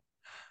 2-watt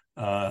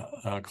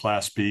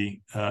Class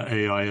B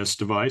AIS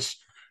device.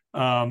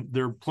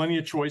 There are plenty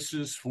of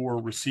choices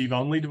for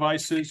receive-only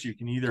devices. You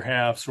can either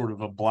have sort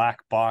of a black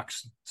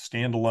box,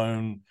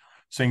 standalone,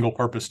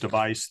 single-purpose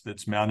device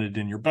that's mounted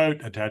in your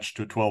boat, attached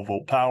to a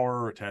 12-volt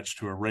power, attached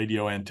to a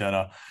radio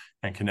antenna,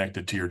 and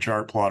connected to your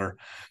chart plotter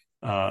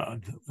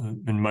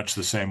in much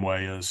the same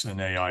way as an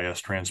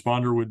AIS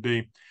transponder would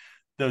be.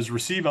 Those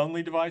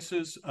receive-only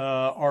devices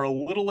are a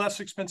little less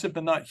expensive,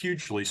 but not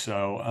hugely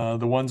so.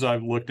 The ones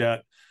I've looked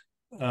at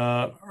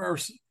are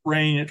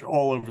range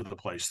all over the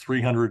place,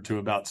 $300 to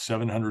about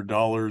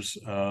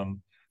 $700.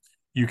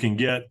 You can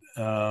get,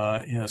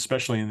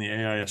 especially in the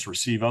AIS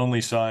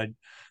receive-only side,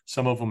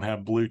 some of them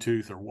have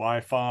Bluetooth or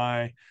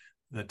Wi-Fi.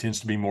 That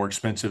tends to be more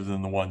expensive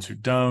than the ones who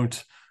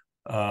don't.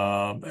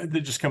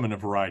 They just come in a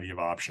variety of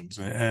options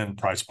and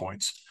price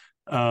points.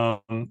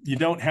 You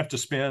don't have to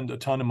spend a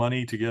ton of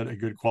money to get a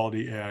good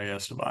quality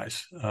AIS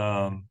device.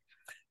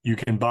 You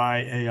can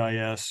buy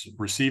AIS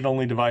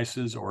receive-only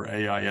devices or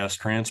AIS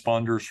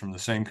transponders from the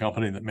same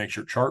company that makes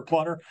your chart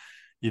plotter.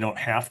 You don't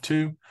have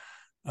to.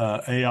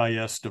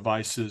 AIS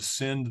devices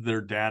send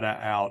their data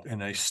out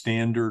in a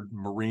standard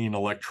marine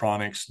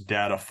electronics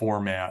data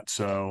format.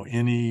 So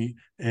any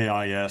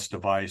AIS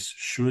device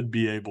should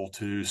be able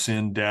to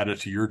send data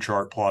to your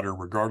chart plotter,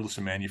 regardless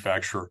of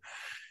manufacturer,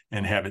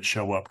 and have it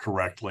show up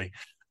correctly.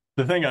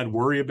 The thing I'd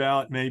worry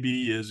about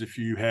maybe is if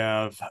you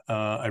have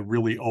a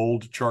really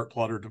old chart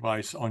plotter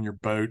device on your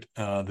boat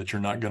that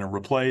you're not going to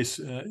replace,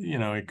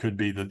 it could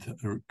be that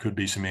there could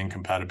be some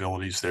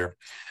incompatibilities there.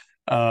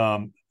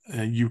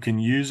 You can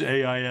use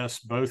AIS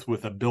both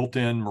with a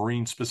built-in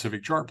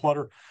marine-specific chart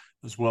plotter,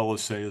 as well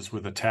as, say, as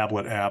with a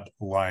tablet app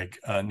like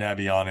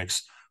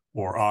Navionics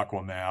or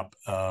Aquamap.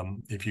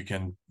 If you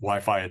can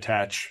Wi-Fi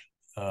attach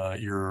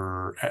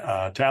your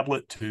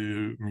tablet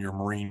to your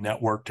marine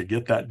network to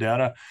get that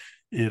data,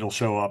 it'll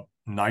show up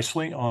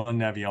nicely on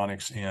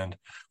Navionics and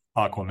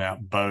Aquamap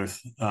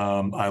both.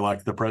 I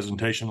like the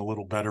presentation a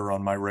little better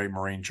on my Ray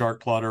Marine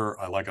chart plotter.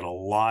 I like it a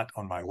lot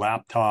on my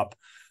laptop.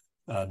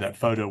 That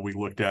photo we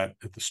looked at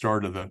the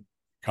start of the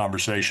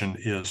conversation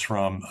is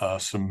from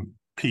some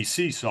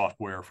PC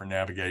software for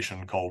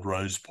navigation called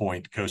Rose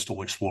Point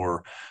Coastal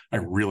Explorer. I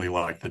really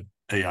like the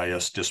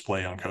AIS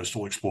display on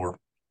Coastal Explorer.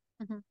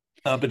 Mm-hmm.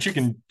 But you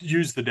can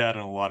use the data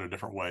in a lot of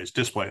different ways,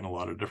 display it in a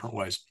lot of different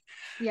ways.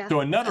 Yeah. So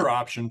another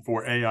option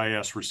for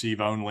AIS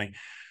receive only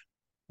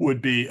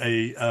would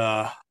be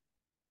there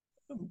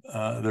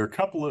are a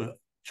couple of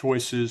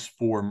choices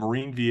for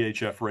marine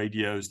VHF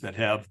radios that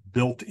have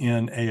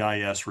built-in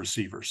AIS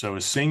receivers. So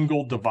a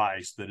single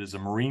device that is a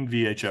marine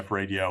VHF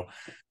radio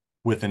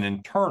with an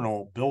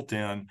internal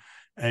built-in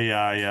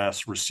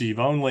AIS receive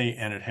only,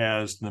 and it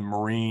has the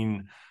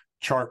marine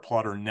chart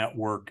plotter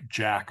network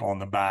jack on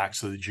the back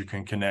so that you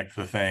can connect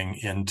the thing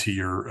into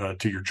your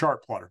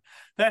chart plotter.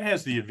 That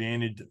has the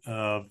advantage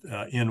of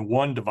in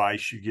one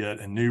device you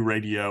get a new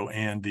radio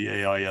and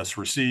the AIS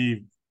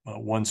receive,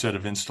 one set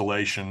of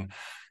installation.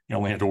 You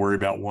only have to worry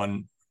about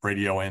one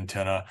radio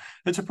antenna.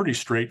 It's a pretty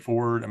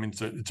straightforward. I mean,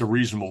 it's a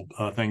reasonable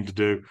thing to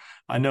do.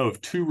 I know of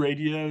two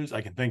radios.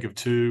 I can think of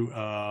two.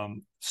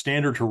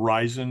 Standard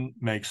Horizon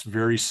makes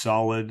very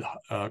solid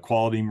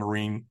quality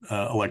marine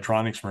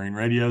electronics, marine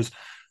radios.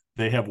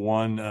 They have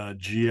one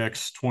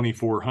GX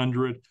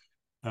 2400.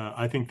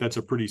 I think that's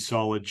a pretty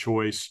solid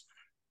choice.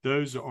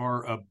 Those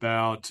are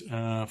about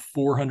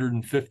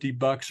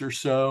 $450 or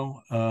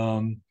so.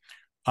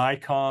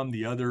 ICOM,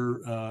 the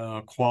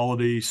other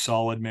quality,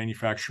 solid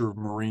manufacturer of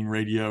marine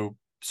radio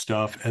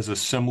stuff, has a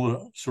similar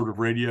sort of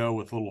radio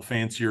with a little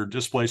fancier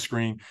display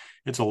screen.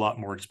 It's a lot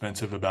more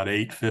expensive, about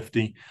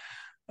 $850.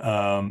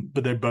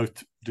 But they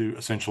both do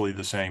essentially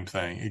the same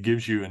thing. It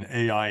gives you an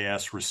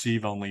AIS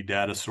receive-only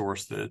data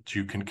source that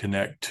you can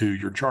connect to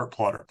your chart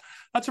plotter.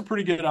 That's a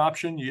pretty good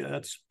option. Yeah,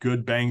 that's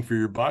good bang for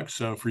your buck.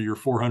 So for your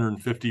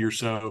 $450 or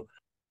so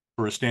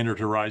for a Standard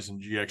Horizon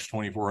GX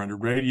 2400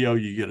 radio,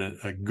 you get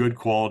a good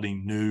quality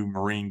new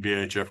marine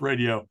VHF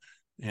radio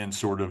and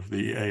sort of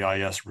the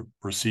AIS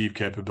receive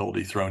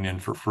capability thrown in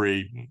for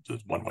free.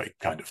 That's one way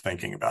kind of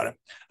thinking about it.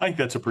 I think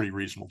that's a pretty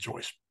reasonable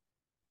choice.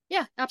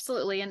 Yeah,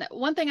 absolutely. And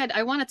one thing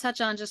I want to touch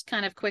on just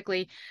kind of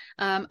quickly,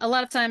 a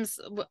lot of times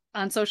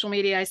on social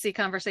media, I see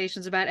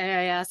conversations about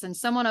AIS, and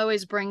someone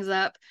always brings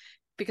up,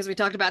 because we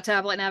talked about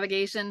tablet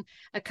navigation,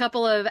 a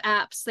couple of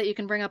apps that you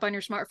can bring up on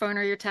your smartphone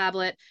or your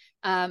tablet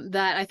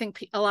that I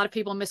think a lot of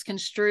people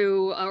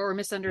misconstrue or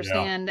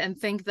misunderstand and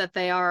think that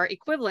they are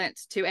equivalent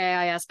to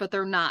AIS, but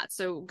they're not.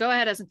 So go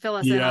ahead and fill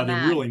us in on that. Yeah,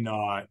 they're really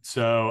not.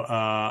 So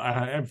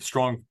I have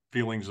strong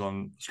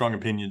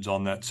opinions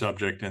on that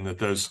subject, and that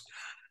those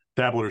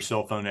tablet or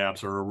cell phone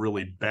apps are a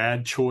really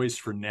bad choice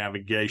for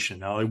navigation.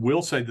 Now, I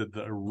will say that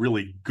they're a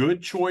really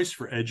good choice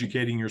for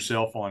educating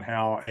yourself on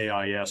how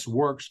AIS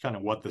works, kind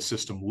of what the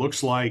system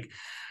looks like,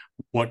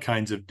 what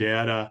kinds of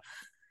data.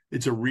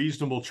 It's a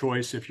reasonable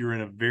choice if you're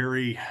in a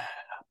very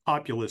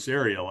populous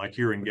area, like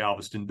here in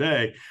Galveston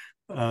Bay.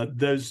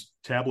 Those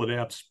tablet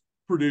apps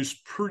produce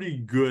pretty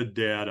good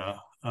data,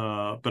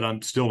 but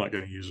I'm still not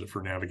going to use it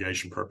for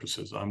navigation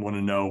purposes. I want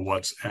to know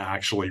what's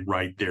actually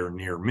right there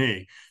near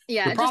me.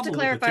 Yeah, just to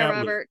clarify,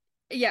 Robert,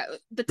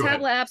 the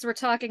tablet apps we're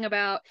talking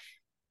about,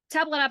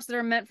 tablet apps that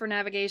are meant for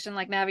navigation,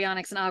 like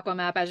Navionics and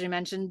Aquamap, as you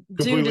mentioned,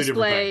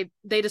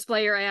 they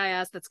display your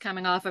AIS that's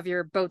coming off of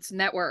your boat's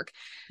network.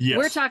 Yes.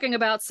 We're talking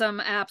about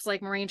some apps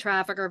like Marine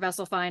Traffic or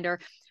Vessel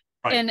Finder.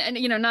 Right. And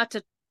you know, not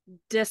to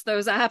diss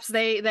those apps,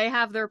 they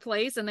have their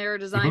place and they're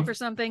designed for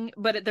something,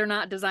 but they're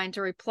not designed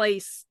to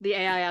replace the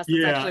AIS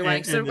that's actually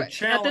running. So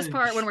at this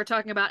part, when we're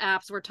talking about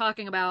apps, we're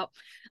talking about,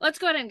 let's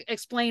go ahead and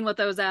explain what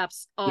those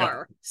apps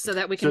are so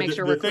that we can make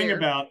sure we're clear. The thing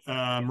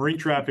about Marine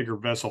Traffic or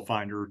Vessel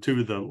Finder are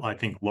two of the, I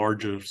think,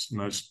 largest,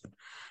 most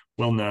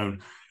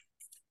well-known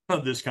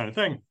of this kind of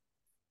thing,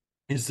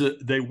 is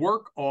that they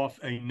work off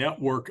a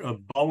network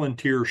of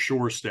volunteer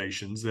shore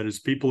stations. That is,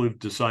 people who've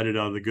decided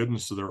out of the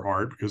goodness of their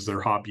heart, because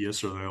they're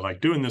hobbyists or they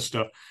like doing this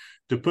stuff,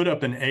 to put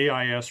up an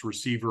AIS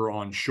receiver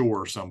on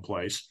shore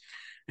someplace.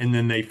 And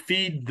then they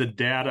feed the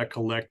data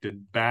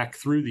collected back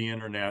through the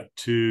internet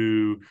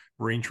to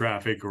Marine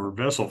Traffic or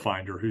Vessel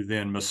Finder, who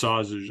then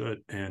massages it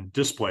and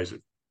displays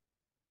it.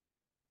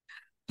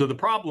 So the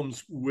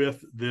problems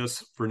with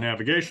this for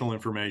navigational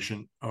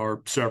information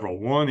are several.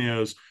 One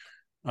is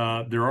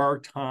there are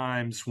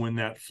times when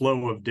that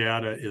flow of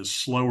data is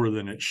slower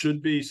than it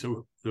should be,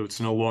 so it's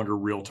no longer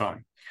real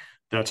time.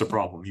 That's a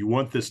problem. You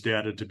want this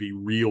data to be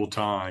real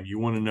time. You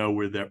want to know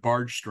where that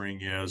barge string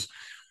is.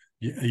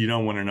 You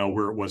don't want to know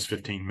where it was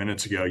 15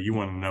 minutes ago. You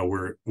want to know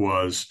where it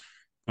was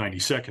 90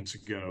 seconds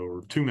ago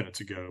or 2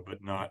 minutes ago,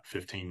 but not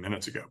 15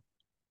 minutes ago.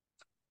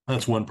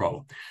 That's one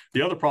problem.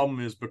 The other problem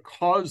is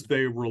because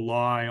they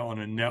rely on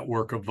a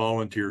network of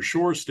volunteer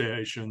shore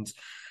stations,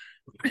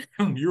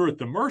 you're at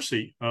the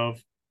mercy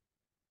of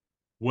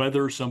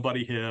whether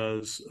somebody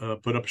has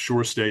put up a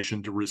shore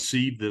station to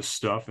receive this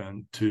stuff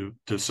and to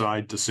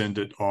decide to send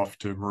it off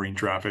to marine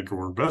traffic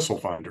or vessel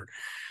finder.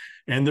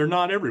 And they're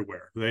not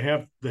everywhere. They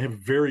have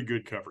very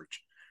good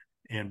coverage.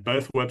 And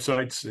both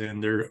websites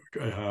and their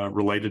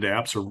related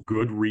apps are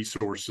good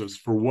resources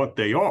for what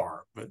they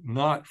are, but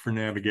not for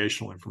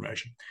navigational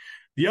information.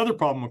 The other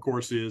problem, of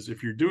course, is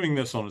if you're doing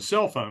this on a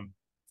cell phone,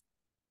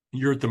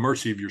 you're at the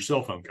mercy of your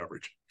cell phone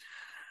coverage.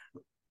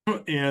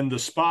 And the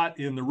spot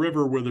in the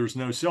river where there's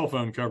no cell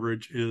phone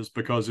coverage is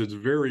because it's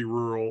very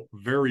rural,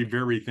 very,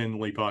 very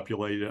thinly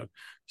populated.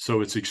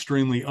 So it's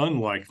extremely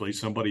unlikely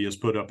somebody has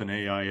put up an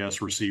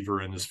AIS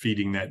receiver and is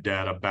feeding that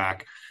data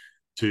back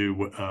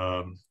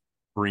to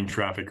marine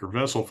traffic or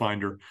vessel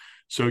finder.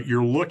 So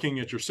you're looking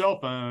at your cell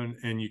phone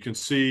and you can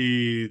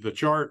see the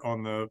chart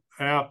on the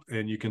app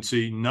and you can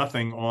see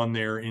nothing on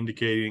there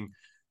indicating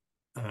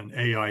an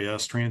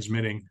AIS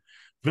transmitting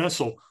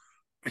vessel.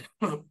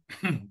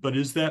 But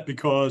is that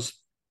because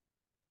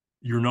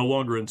you're no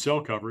longer in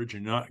cell coverage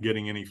and not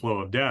getting any flow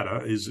of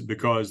data? Is it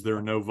because there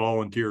are no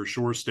volunteer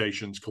shore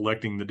stations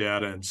collecting the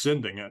data and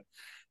sending it?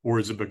 Or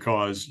is it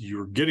because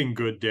you're getting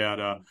good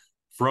data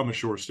from a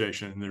shore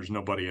station and there's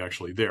nobody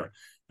actually there?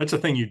 That's a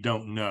thing you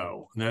don't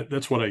know.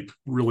 That's what I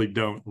really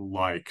don't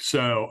like.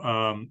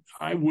 So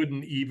I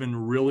wouldn't even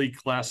really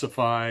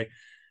classify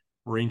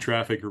marine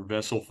traffic or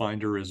vessel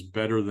finder as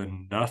better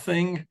than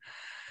nothing.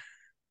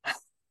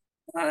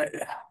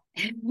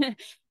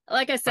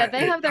 Like I said,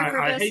 they have their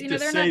purpose. I hate to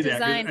they're say not that,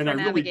 designed and for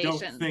I really don't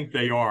navigation. think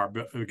they are,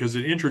 because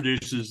it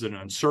introduces an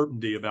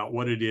uncertainty about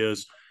what it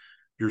is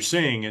you're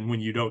seeing. And when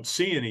you don't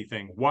see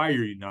anything, why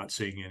are you not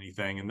seeing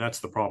anything? And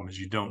that's the problem, is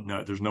you don't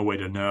know. There's no way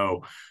to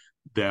know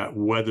that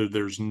whether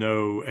there's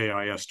no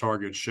AIS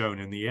targets shown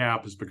in the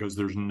app is because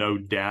there's no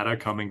data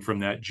coming from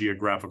that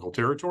geographical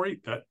territory,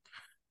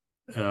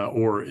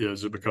 or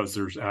is it because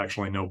there's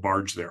actually no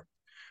barge there?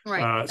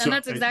 Right. And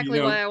that's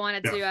exactly why I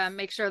wanted to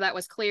make sure that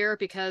was clear,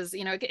 because,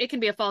 it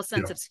can be a false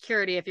sense of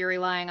security if you're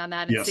relying on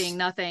that and seeing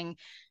nothing,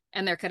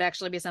 and there could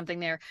actually be something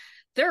there.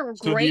 They're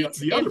great.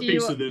 The other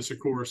piece of this, of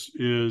course,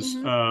 is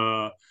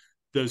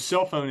those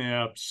cell phone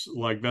apps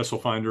like Vessel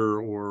Finder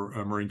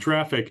or Marine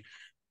Traffic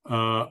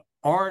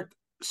aren't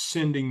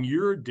sending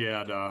your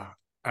data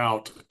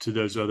out to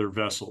those other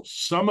vessels.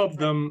 Some of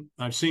them,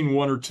 I've seen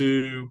one or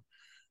two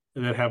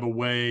that have a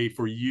way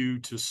for you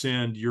to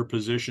send your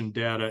position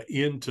data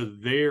into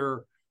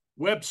their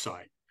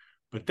website.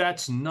 But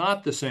that's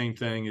not the same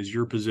thing as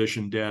your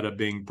position data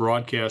being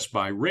broadcast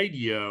by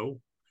radio,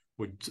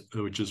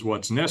 which is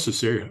what's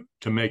necessary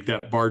to make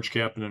that barge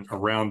captain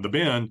around the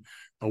bend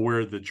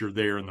aware that you're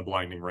there in the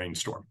blinding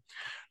rainstorm.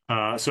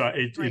 So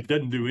it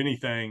doesn't do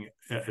anything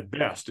at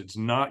best. It's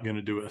not going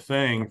to do a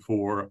thing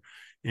for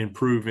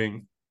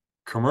improving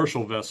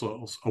commercial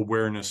vessels'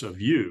 awareness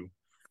of you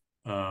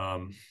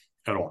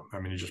at all. I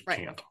mean, you just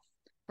can't.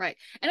 Right.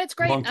 And it's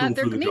great.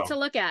 They're neat to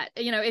look at.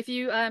 If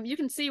you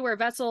can see where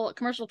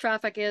commercial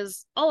traffic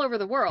is all over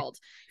the world.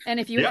 And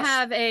if you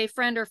have a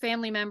friend or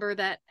family member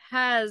that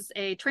has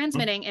a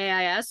transmitting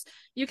AIS,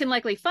 you can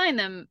likely find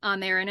them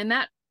on there. And in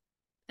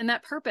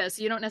that purpose,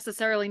 you don't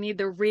necessarily need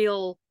the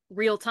real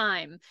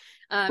time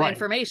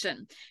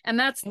information. And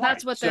that's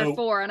what they're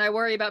for. And I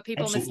worry about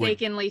people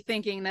mistakenly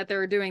thinking that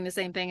they're doing the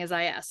same thing as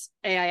AIS.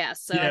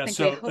 So I think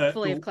we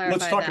hopefully have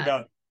clarified that. Let's talk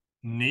about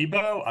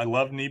Nebo. I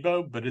love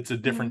Nebo, but it's a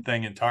different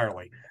thing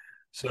entirely.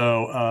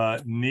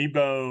 So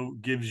Nebo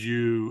gives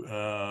you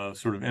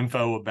sort of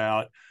info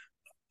about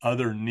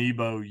other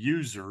Nebo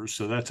users.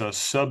 So that's a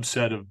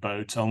subset of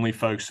boats, only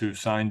folks who've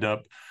signed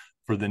up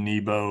for the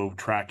Nebo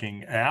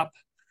tracking app.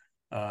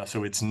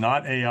 So it's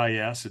not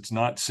AIS. It's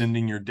not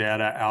sending your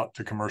data out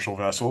to commercial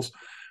vessels.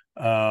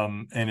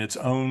 And it's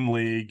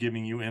only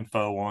giving you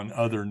info on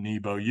other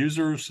Nebo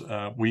users.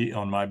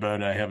 On my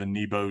boat, I have a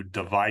Nebo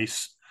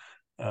device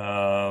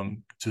to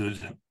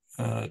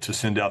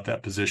send out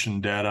that position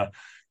data.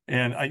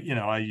 And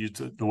I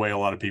used it the way a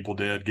lot of people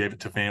did, gave it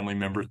to family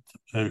members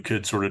who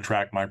could sort of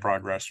track my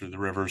progress through the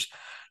rivers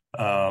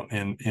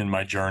in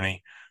my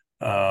journey.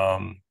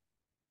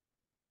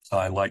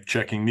 I like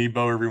checking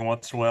Nebo every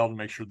once in a while to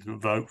make sure the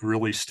boat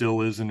really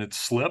still is in its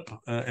slip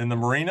in the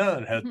marina.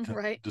 It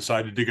had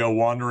decided to go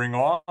wandering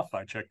off.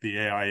 I checked the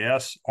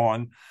AIS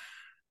on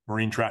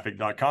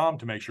marinetraffic.com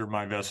to make sure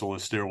my vessel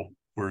is still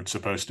where it's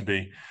supposed to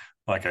be,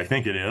 like I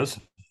think it is.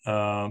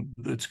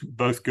 It's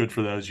both good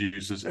for those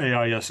uses.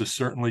 AIS is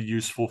certainly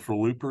useful for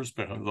loopers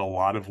because a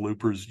lot of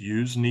loopers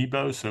use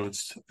Nebo. So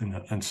it's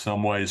in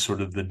some ways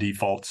sort of the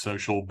default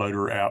social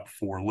boater app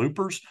for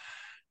loopers,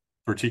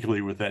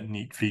 particularly with that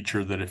neat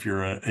feature that if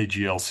you're a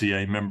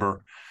AGLCA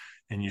member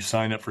and you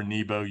sign up for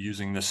Nebo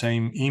using the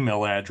same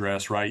email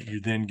address, right, you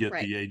then get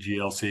the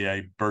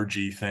AGLCA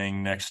Burgee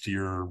thing next to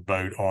your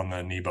boat on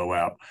the Nebo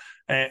app.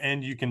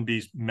 And you can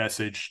be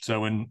messaged.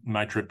 So in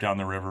my trip down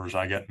the rivers,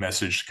 I got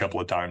messaged a couple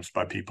of times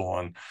by people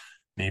on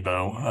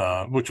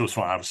Nebo, which was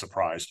fun. I was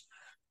surprised.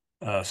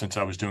 since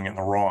I was doing it in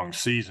the wrong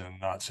season,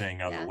 not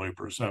seeing other Yeah.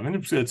 loopers. I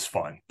mean, it's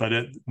fun, but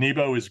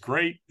NEBO is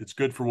great. It's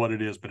good for what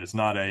it is, but it's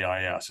not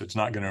AIS. It's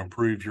not going to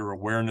improve your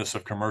awareness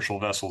of commercial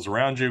vessels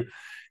around you,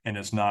 and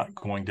it's not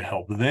going to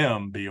help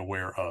them be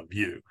aware of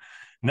you.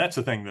 And that's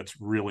the thing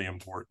that's really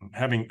important.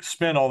 Having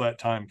spent all that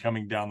time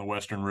coming down the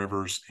Western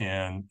rivers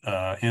and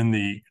in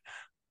the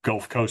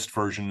Gulf Coast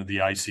version of the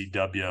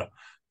ICW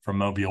from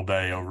Mobile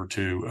Bay over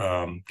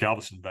to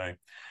Galveston Bay,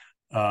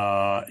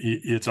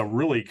 it's a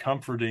really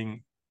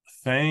comforting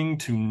thing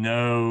to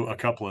know a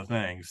couple of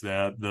things: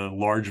 that the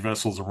large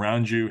vessels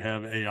around you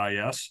have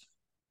AIS,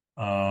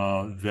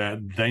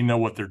 that they know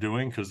what they're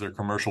doing because they're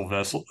commercial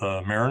vessel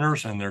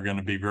mariners, and they're going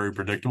to be very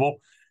predictable.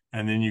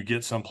 And then you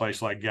get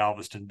someplace like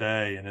Galveston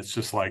Bay, and it's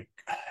just like,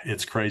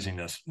 it's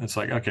craziness. It's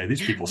like, okay,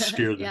 these people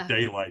scare the Yeah.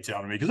 daylights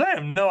out of me because I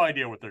have no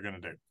idea what they're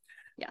going to do.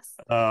 Yes.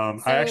 I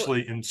So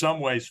actually, in some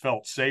ways,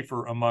 felt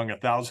safer among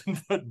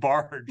 1,000-foot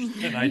barge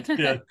than I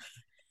did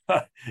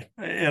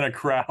in a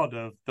crowd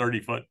of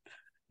 30-foot,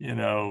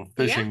 yeah.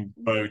 fishing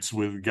boats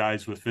with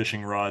guys with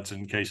fishing rods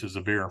and cases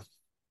of beer.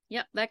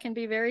 Yep, that can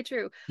be very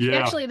true. Yeah.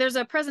 Actually, there's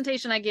a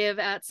presentation I give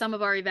at some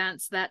of our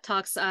events that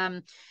talks.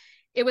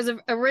 It was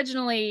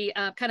originally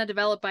kind of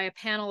developed by a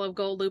panel of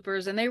gold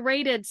loopers, and they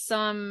rated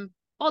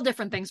all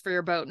different things for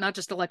your boat, not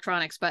just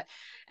electronics, but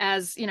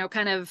as,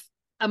 kind of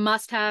a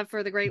must-have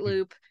for the Great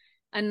Loop,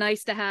 a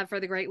nice to have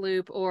for the Great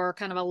Loop, or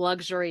kind of a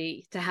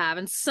luxury to have.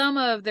 And some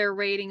of their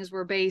ratings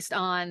were based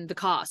on the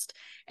cost.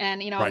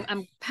 And, Right.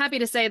 I'm happy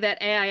to say that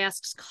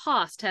AIS's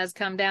cost has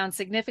come down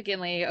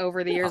significantly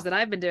over the years that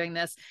I've been doing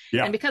this.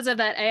 Yeah. And because of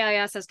that,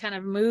 AIS has kind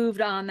of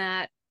moved on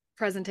that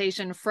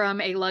presentation from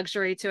a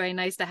luxury to a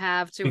nice to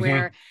have, to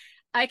where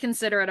I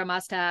consider it a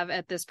must have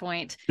at this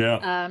point.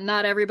 Yeah.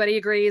 Not everybody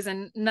agrees,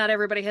 and not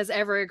everybody has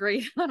ever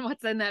agreed on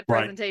what's in that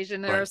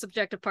presentation. There are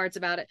subjective parts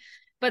about it,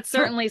 but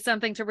certainly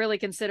something to really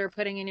consider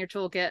putting in your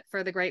toolkit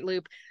for the Great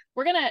Loop.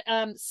 We're going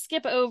to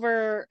skip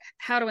over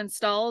how to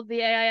install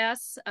the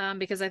AIS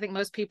because I think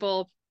most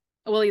people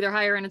will either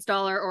hire an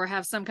installer or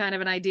have some kind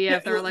of an idea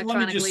if they're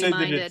electronically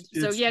minded.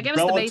 So yeah, give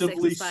us the basics.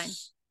 It's fine.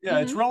 Yeah,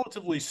 it's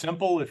relatively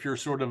simple if you're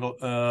sort of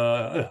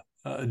a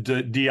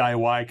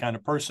DIY kind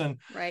of person.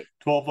 Right.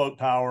 12-volt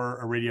power,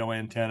 a radio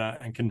antenna,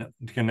 and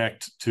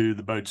connect to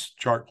the boat's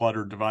chart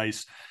plotter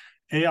device.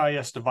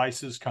 AIS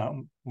devices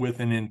come with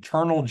an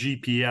internal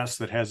GPS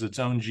that has its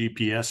own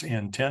GPS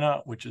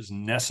antenna, which is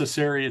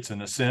necessary. It's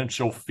an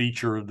essential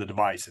feature of the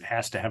device. It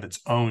has to have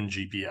its own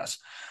GPS.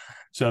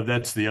 So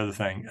that's the other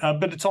thing.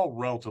 But it's all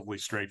relatively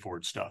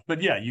straightforward stuff.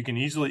 But yeah, you can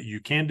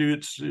do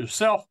it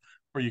yourself,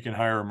 or you can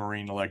hire a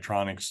marine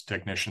electronics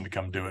technician to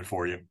come do it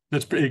for you.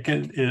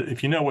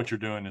 If you know what you're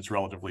doing, it's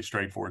relatively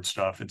straightforward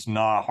stuff. It's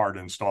not hard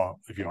to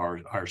install if you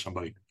hire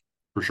somebody,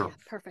 for sure.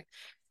 Perfect.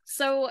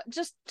 So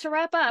just to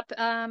wrap up,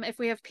 if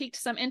we have piqued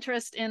some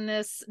interest in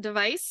this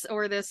device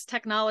or this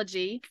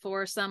technology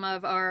for some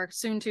of our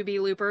soon-to-be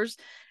loopers,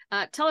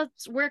 tell us,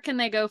 where can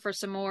they go for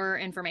some more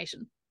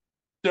information?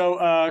 So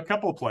a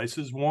couple of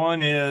places.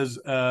 One is,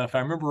 if I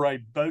remember right,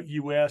 Boat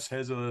US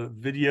has a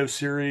video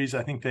series.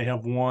 I think they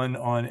have one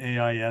on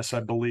AIS,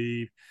 I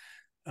believe.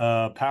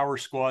 Power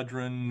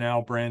Squadron,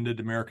 now branded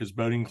America's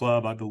Boating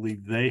Club, I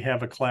believe they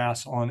have a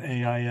class on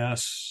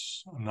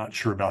AIS. I'm not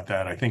sure about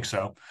that. I think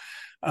so.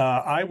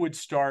 I would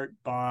start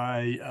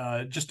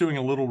by just doing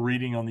a little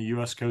reading on the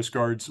U.S. Coast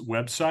Guard's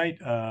website.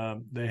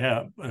 They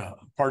have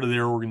part of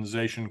their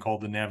organization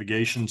called the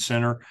Navigation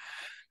Center.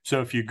 So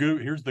if you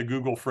here's the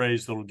Google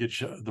phrase that'll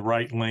get you the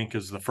right link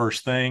as the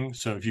first thing.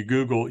 So if you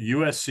Google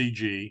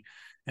USCG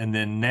and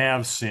then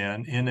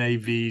NAVCEN,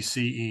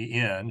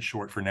 NAVCEN,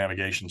 short for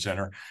Navigation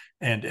Center,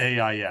 and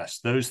AIS,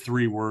 those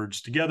three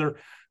words together,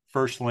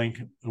 first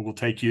link will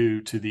take you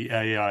to the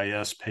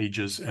AIS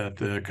pages at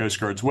the Coast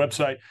Guard's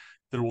website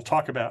that will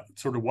talk about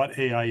sort of what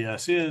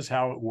AIS is,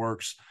 how it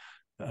works,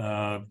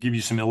 give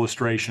you some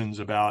illustrations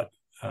about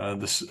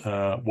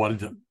what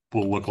it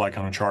will look like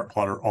on a chart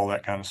plotter, all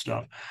that kind of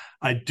stuff.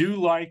 I do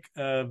like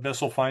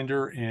Vessel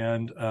Finder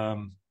and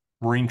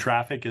Marine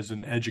Traffic as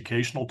an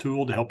educational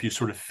tool to help you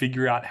sort of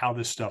figure out how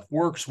this stuff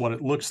works, what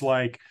it looks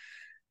like,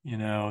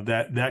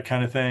 that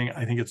kind of thing.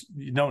 I think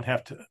you don't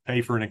have to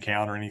pay for an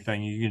account or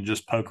anything. You can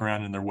just poke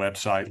around in their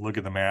website, look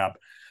at the map.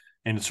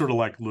 And it's sort of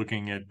like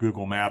looking at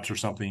Google Maps or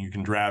something. You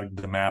can drag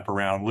the map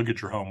around, look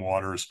at your home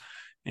waters,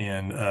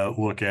 and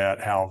look at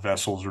how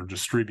vessels are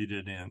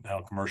distributed and how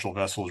commercial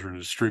vessels are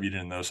distributed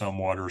in those home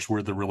waters,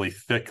 where the really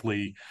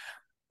thickly,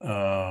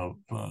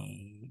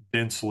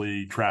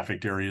 densely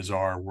trafficked areas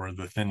are, where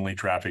the thinly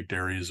trafficked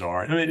areas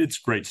are. I mean, it's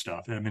great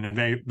stuff. I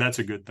mean, that's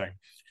a good thing.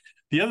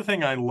 The other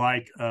thing I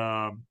like,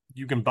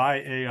 you can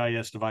buy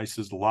AIS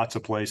devices lots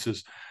of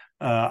places.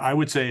 I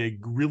would say a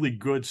really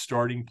good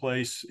starting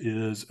place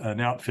is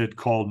an outfit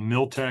called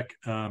Miltech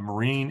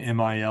Marine,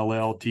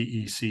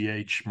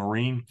 Milltech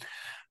Marine.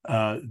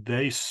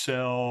 They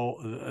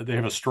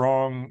have a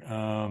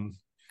strong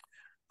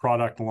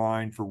product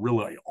line for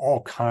really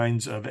all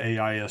kinds of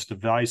AIS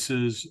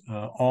devices.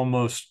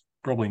 Almost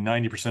probably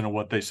 90% of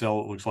what they sell,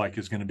 it looks like,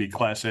 is going to be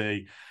Class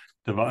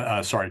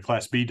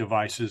B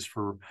devices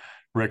for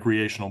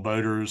recreational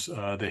boaters.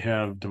 They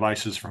have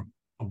devices from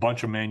a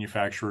bunch of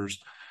manufacturers.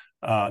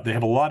 They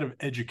have a lot of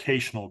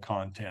educational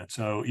content.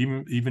 So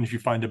even if you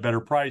find a better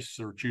price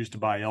or choose to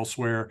buy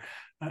elsewhere,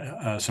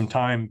 some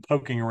time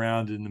poking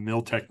around in the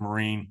Miltech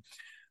Marine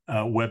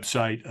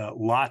website,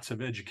 lots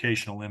of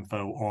educational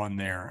info on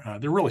there.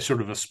 They're really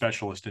sort of a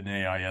specialist in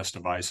AIS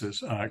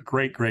devices.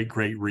 Great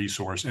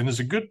resource, and is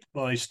a good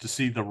place to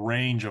see the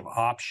range of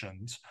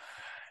options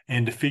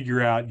and to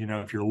figure out,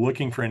 if you're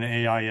looking for an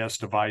AIS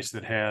device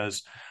that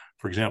has,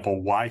 for example,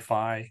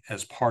 Wi-Fi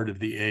as part of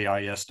the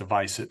AIS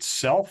device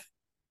itself.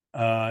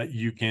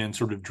 You can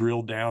sort of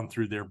drill down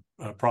through their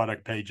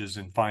product pages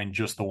and find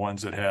just the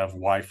ones that have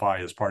Wi-Fi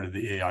as part of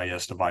the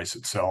AIS device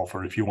itself.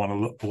 Or if you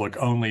want to look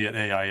only at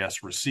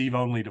AIS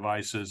receive-only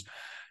devices,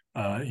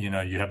 you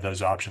have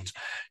those options.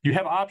 You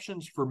have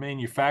options for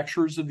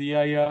manufacturers of the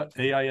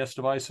AIS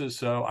devices.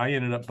 So I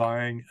ended up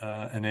buying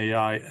an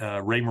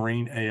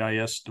Raymarine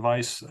AIS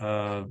device.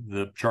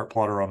 The chart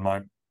plotter on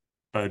my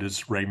boat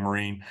is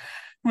Raymarine.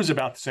 It was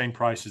about the same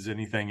price as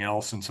anything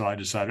else. And so I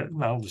decided,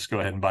 I'll just go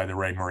ahead and buy the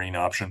Raymarine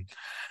option.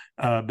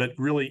 But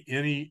really,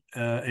 any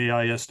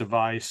AIS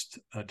device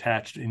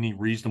attached to any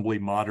reasonably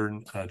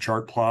modern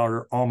chart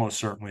plotter almost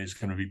certainly is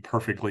going to be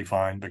perfectly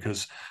fine,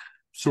 because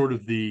sort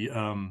of the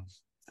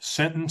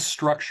sentence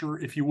structure,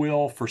 if you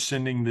will, for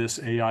sending this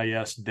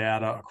AIS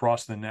data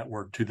across the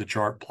network to the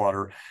chart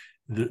plotter,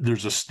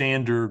 there's a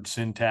standard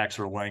syntax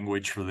or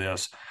language for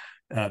this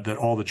that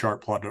all the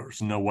chart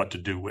plotters know what to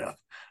do with.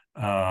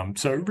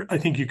 So I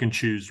think you can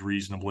choose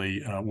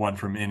reasonably one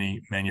from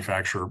any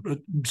manufacturer, but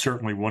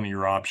certainly one of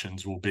your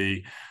options will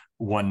be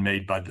one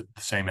made by the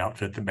same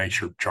outfit that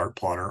makes your chart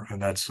plotter,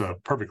 and that's a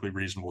perfectly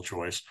reasonable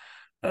choice.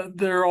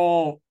 They're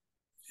going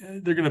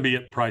to be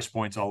at price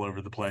points all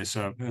over the place.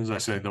 So as I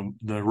say, the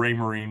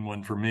Raymarine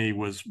one for me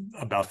was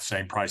about the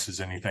same price as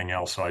anything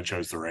else, so I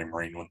chose the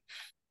Raymarine one.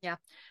 Yeah,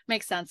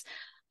 makes sense.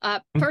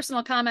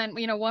 Personal comment,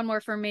 one more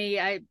for me.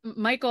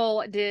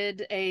 Michael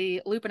did a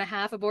loop and a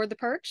half aboard the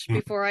Perch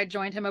before I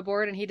joined him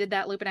aboard, and he did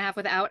that loop and a half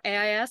without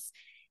AIS.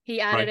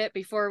 He added it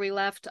before we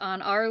left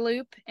on our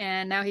loop,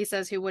 and now he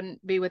says he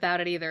wouldn't be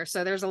without it either.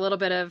 So there's a little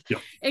bit of,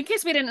 in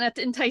case we didn't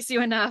entice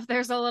you enough,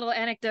 there's a little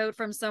anecdote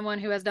from someone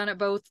who has done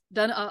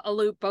a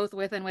loop both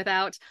with and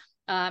without,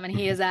 and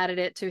he has added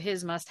it to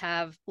his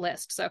must-have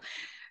list. So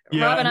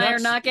Rob and I are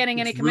not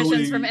getting any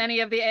commissions from any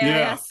of the AIS.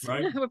 Yeah,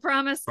 right. We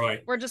promise. Right.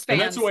 We're just fans.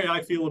 And that's the way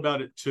I feel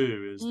about it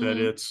too, is that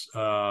it's,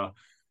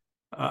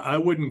 I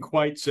wouldn't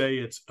quite say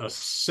it's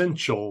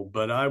essential,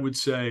 but I would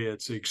say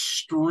it's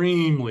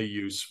extremely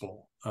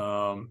useful.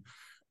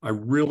 I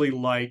really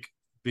like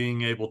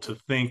being able to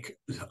think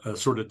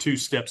sort of 2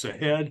 steps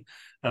ahead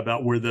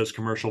about where those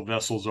commercial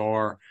vessels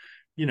are.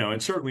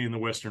 And certainly in the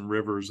Western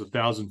rivers,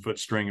 1,000-foot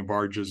string of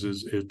barges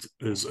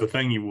is a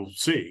thing you will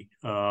see.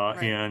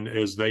 And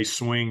as they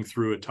swing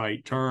through a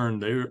tight turn,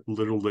 they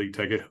literally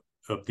take it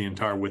up the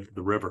entire width of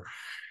the river.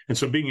 And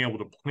so being able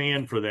to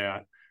plan for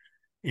that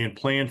and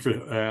plan for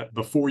that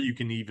before you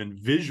can even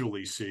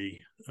visually see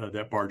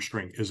that barge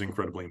string is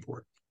incredibly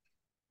important.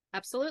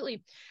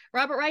 Absolutely.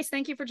 Robert Rice,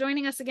 thank you for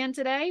joining us again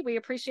today. We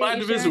appreciate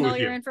you sharing all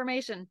your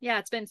information. Yeah,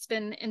 it's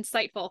been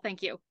insightful.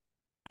 Thank you.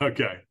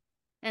 Okay.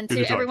 And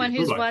to everyone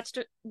who's watched,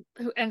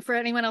 and for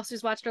anyone else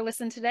who's watched or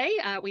listened today,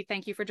 we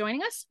thank you for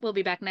joining us. We'll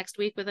be back next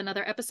week with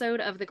another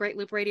episode of the Great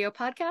Loop Radio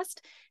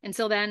podcast.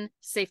 Until then,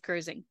 safe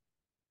cruising.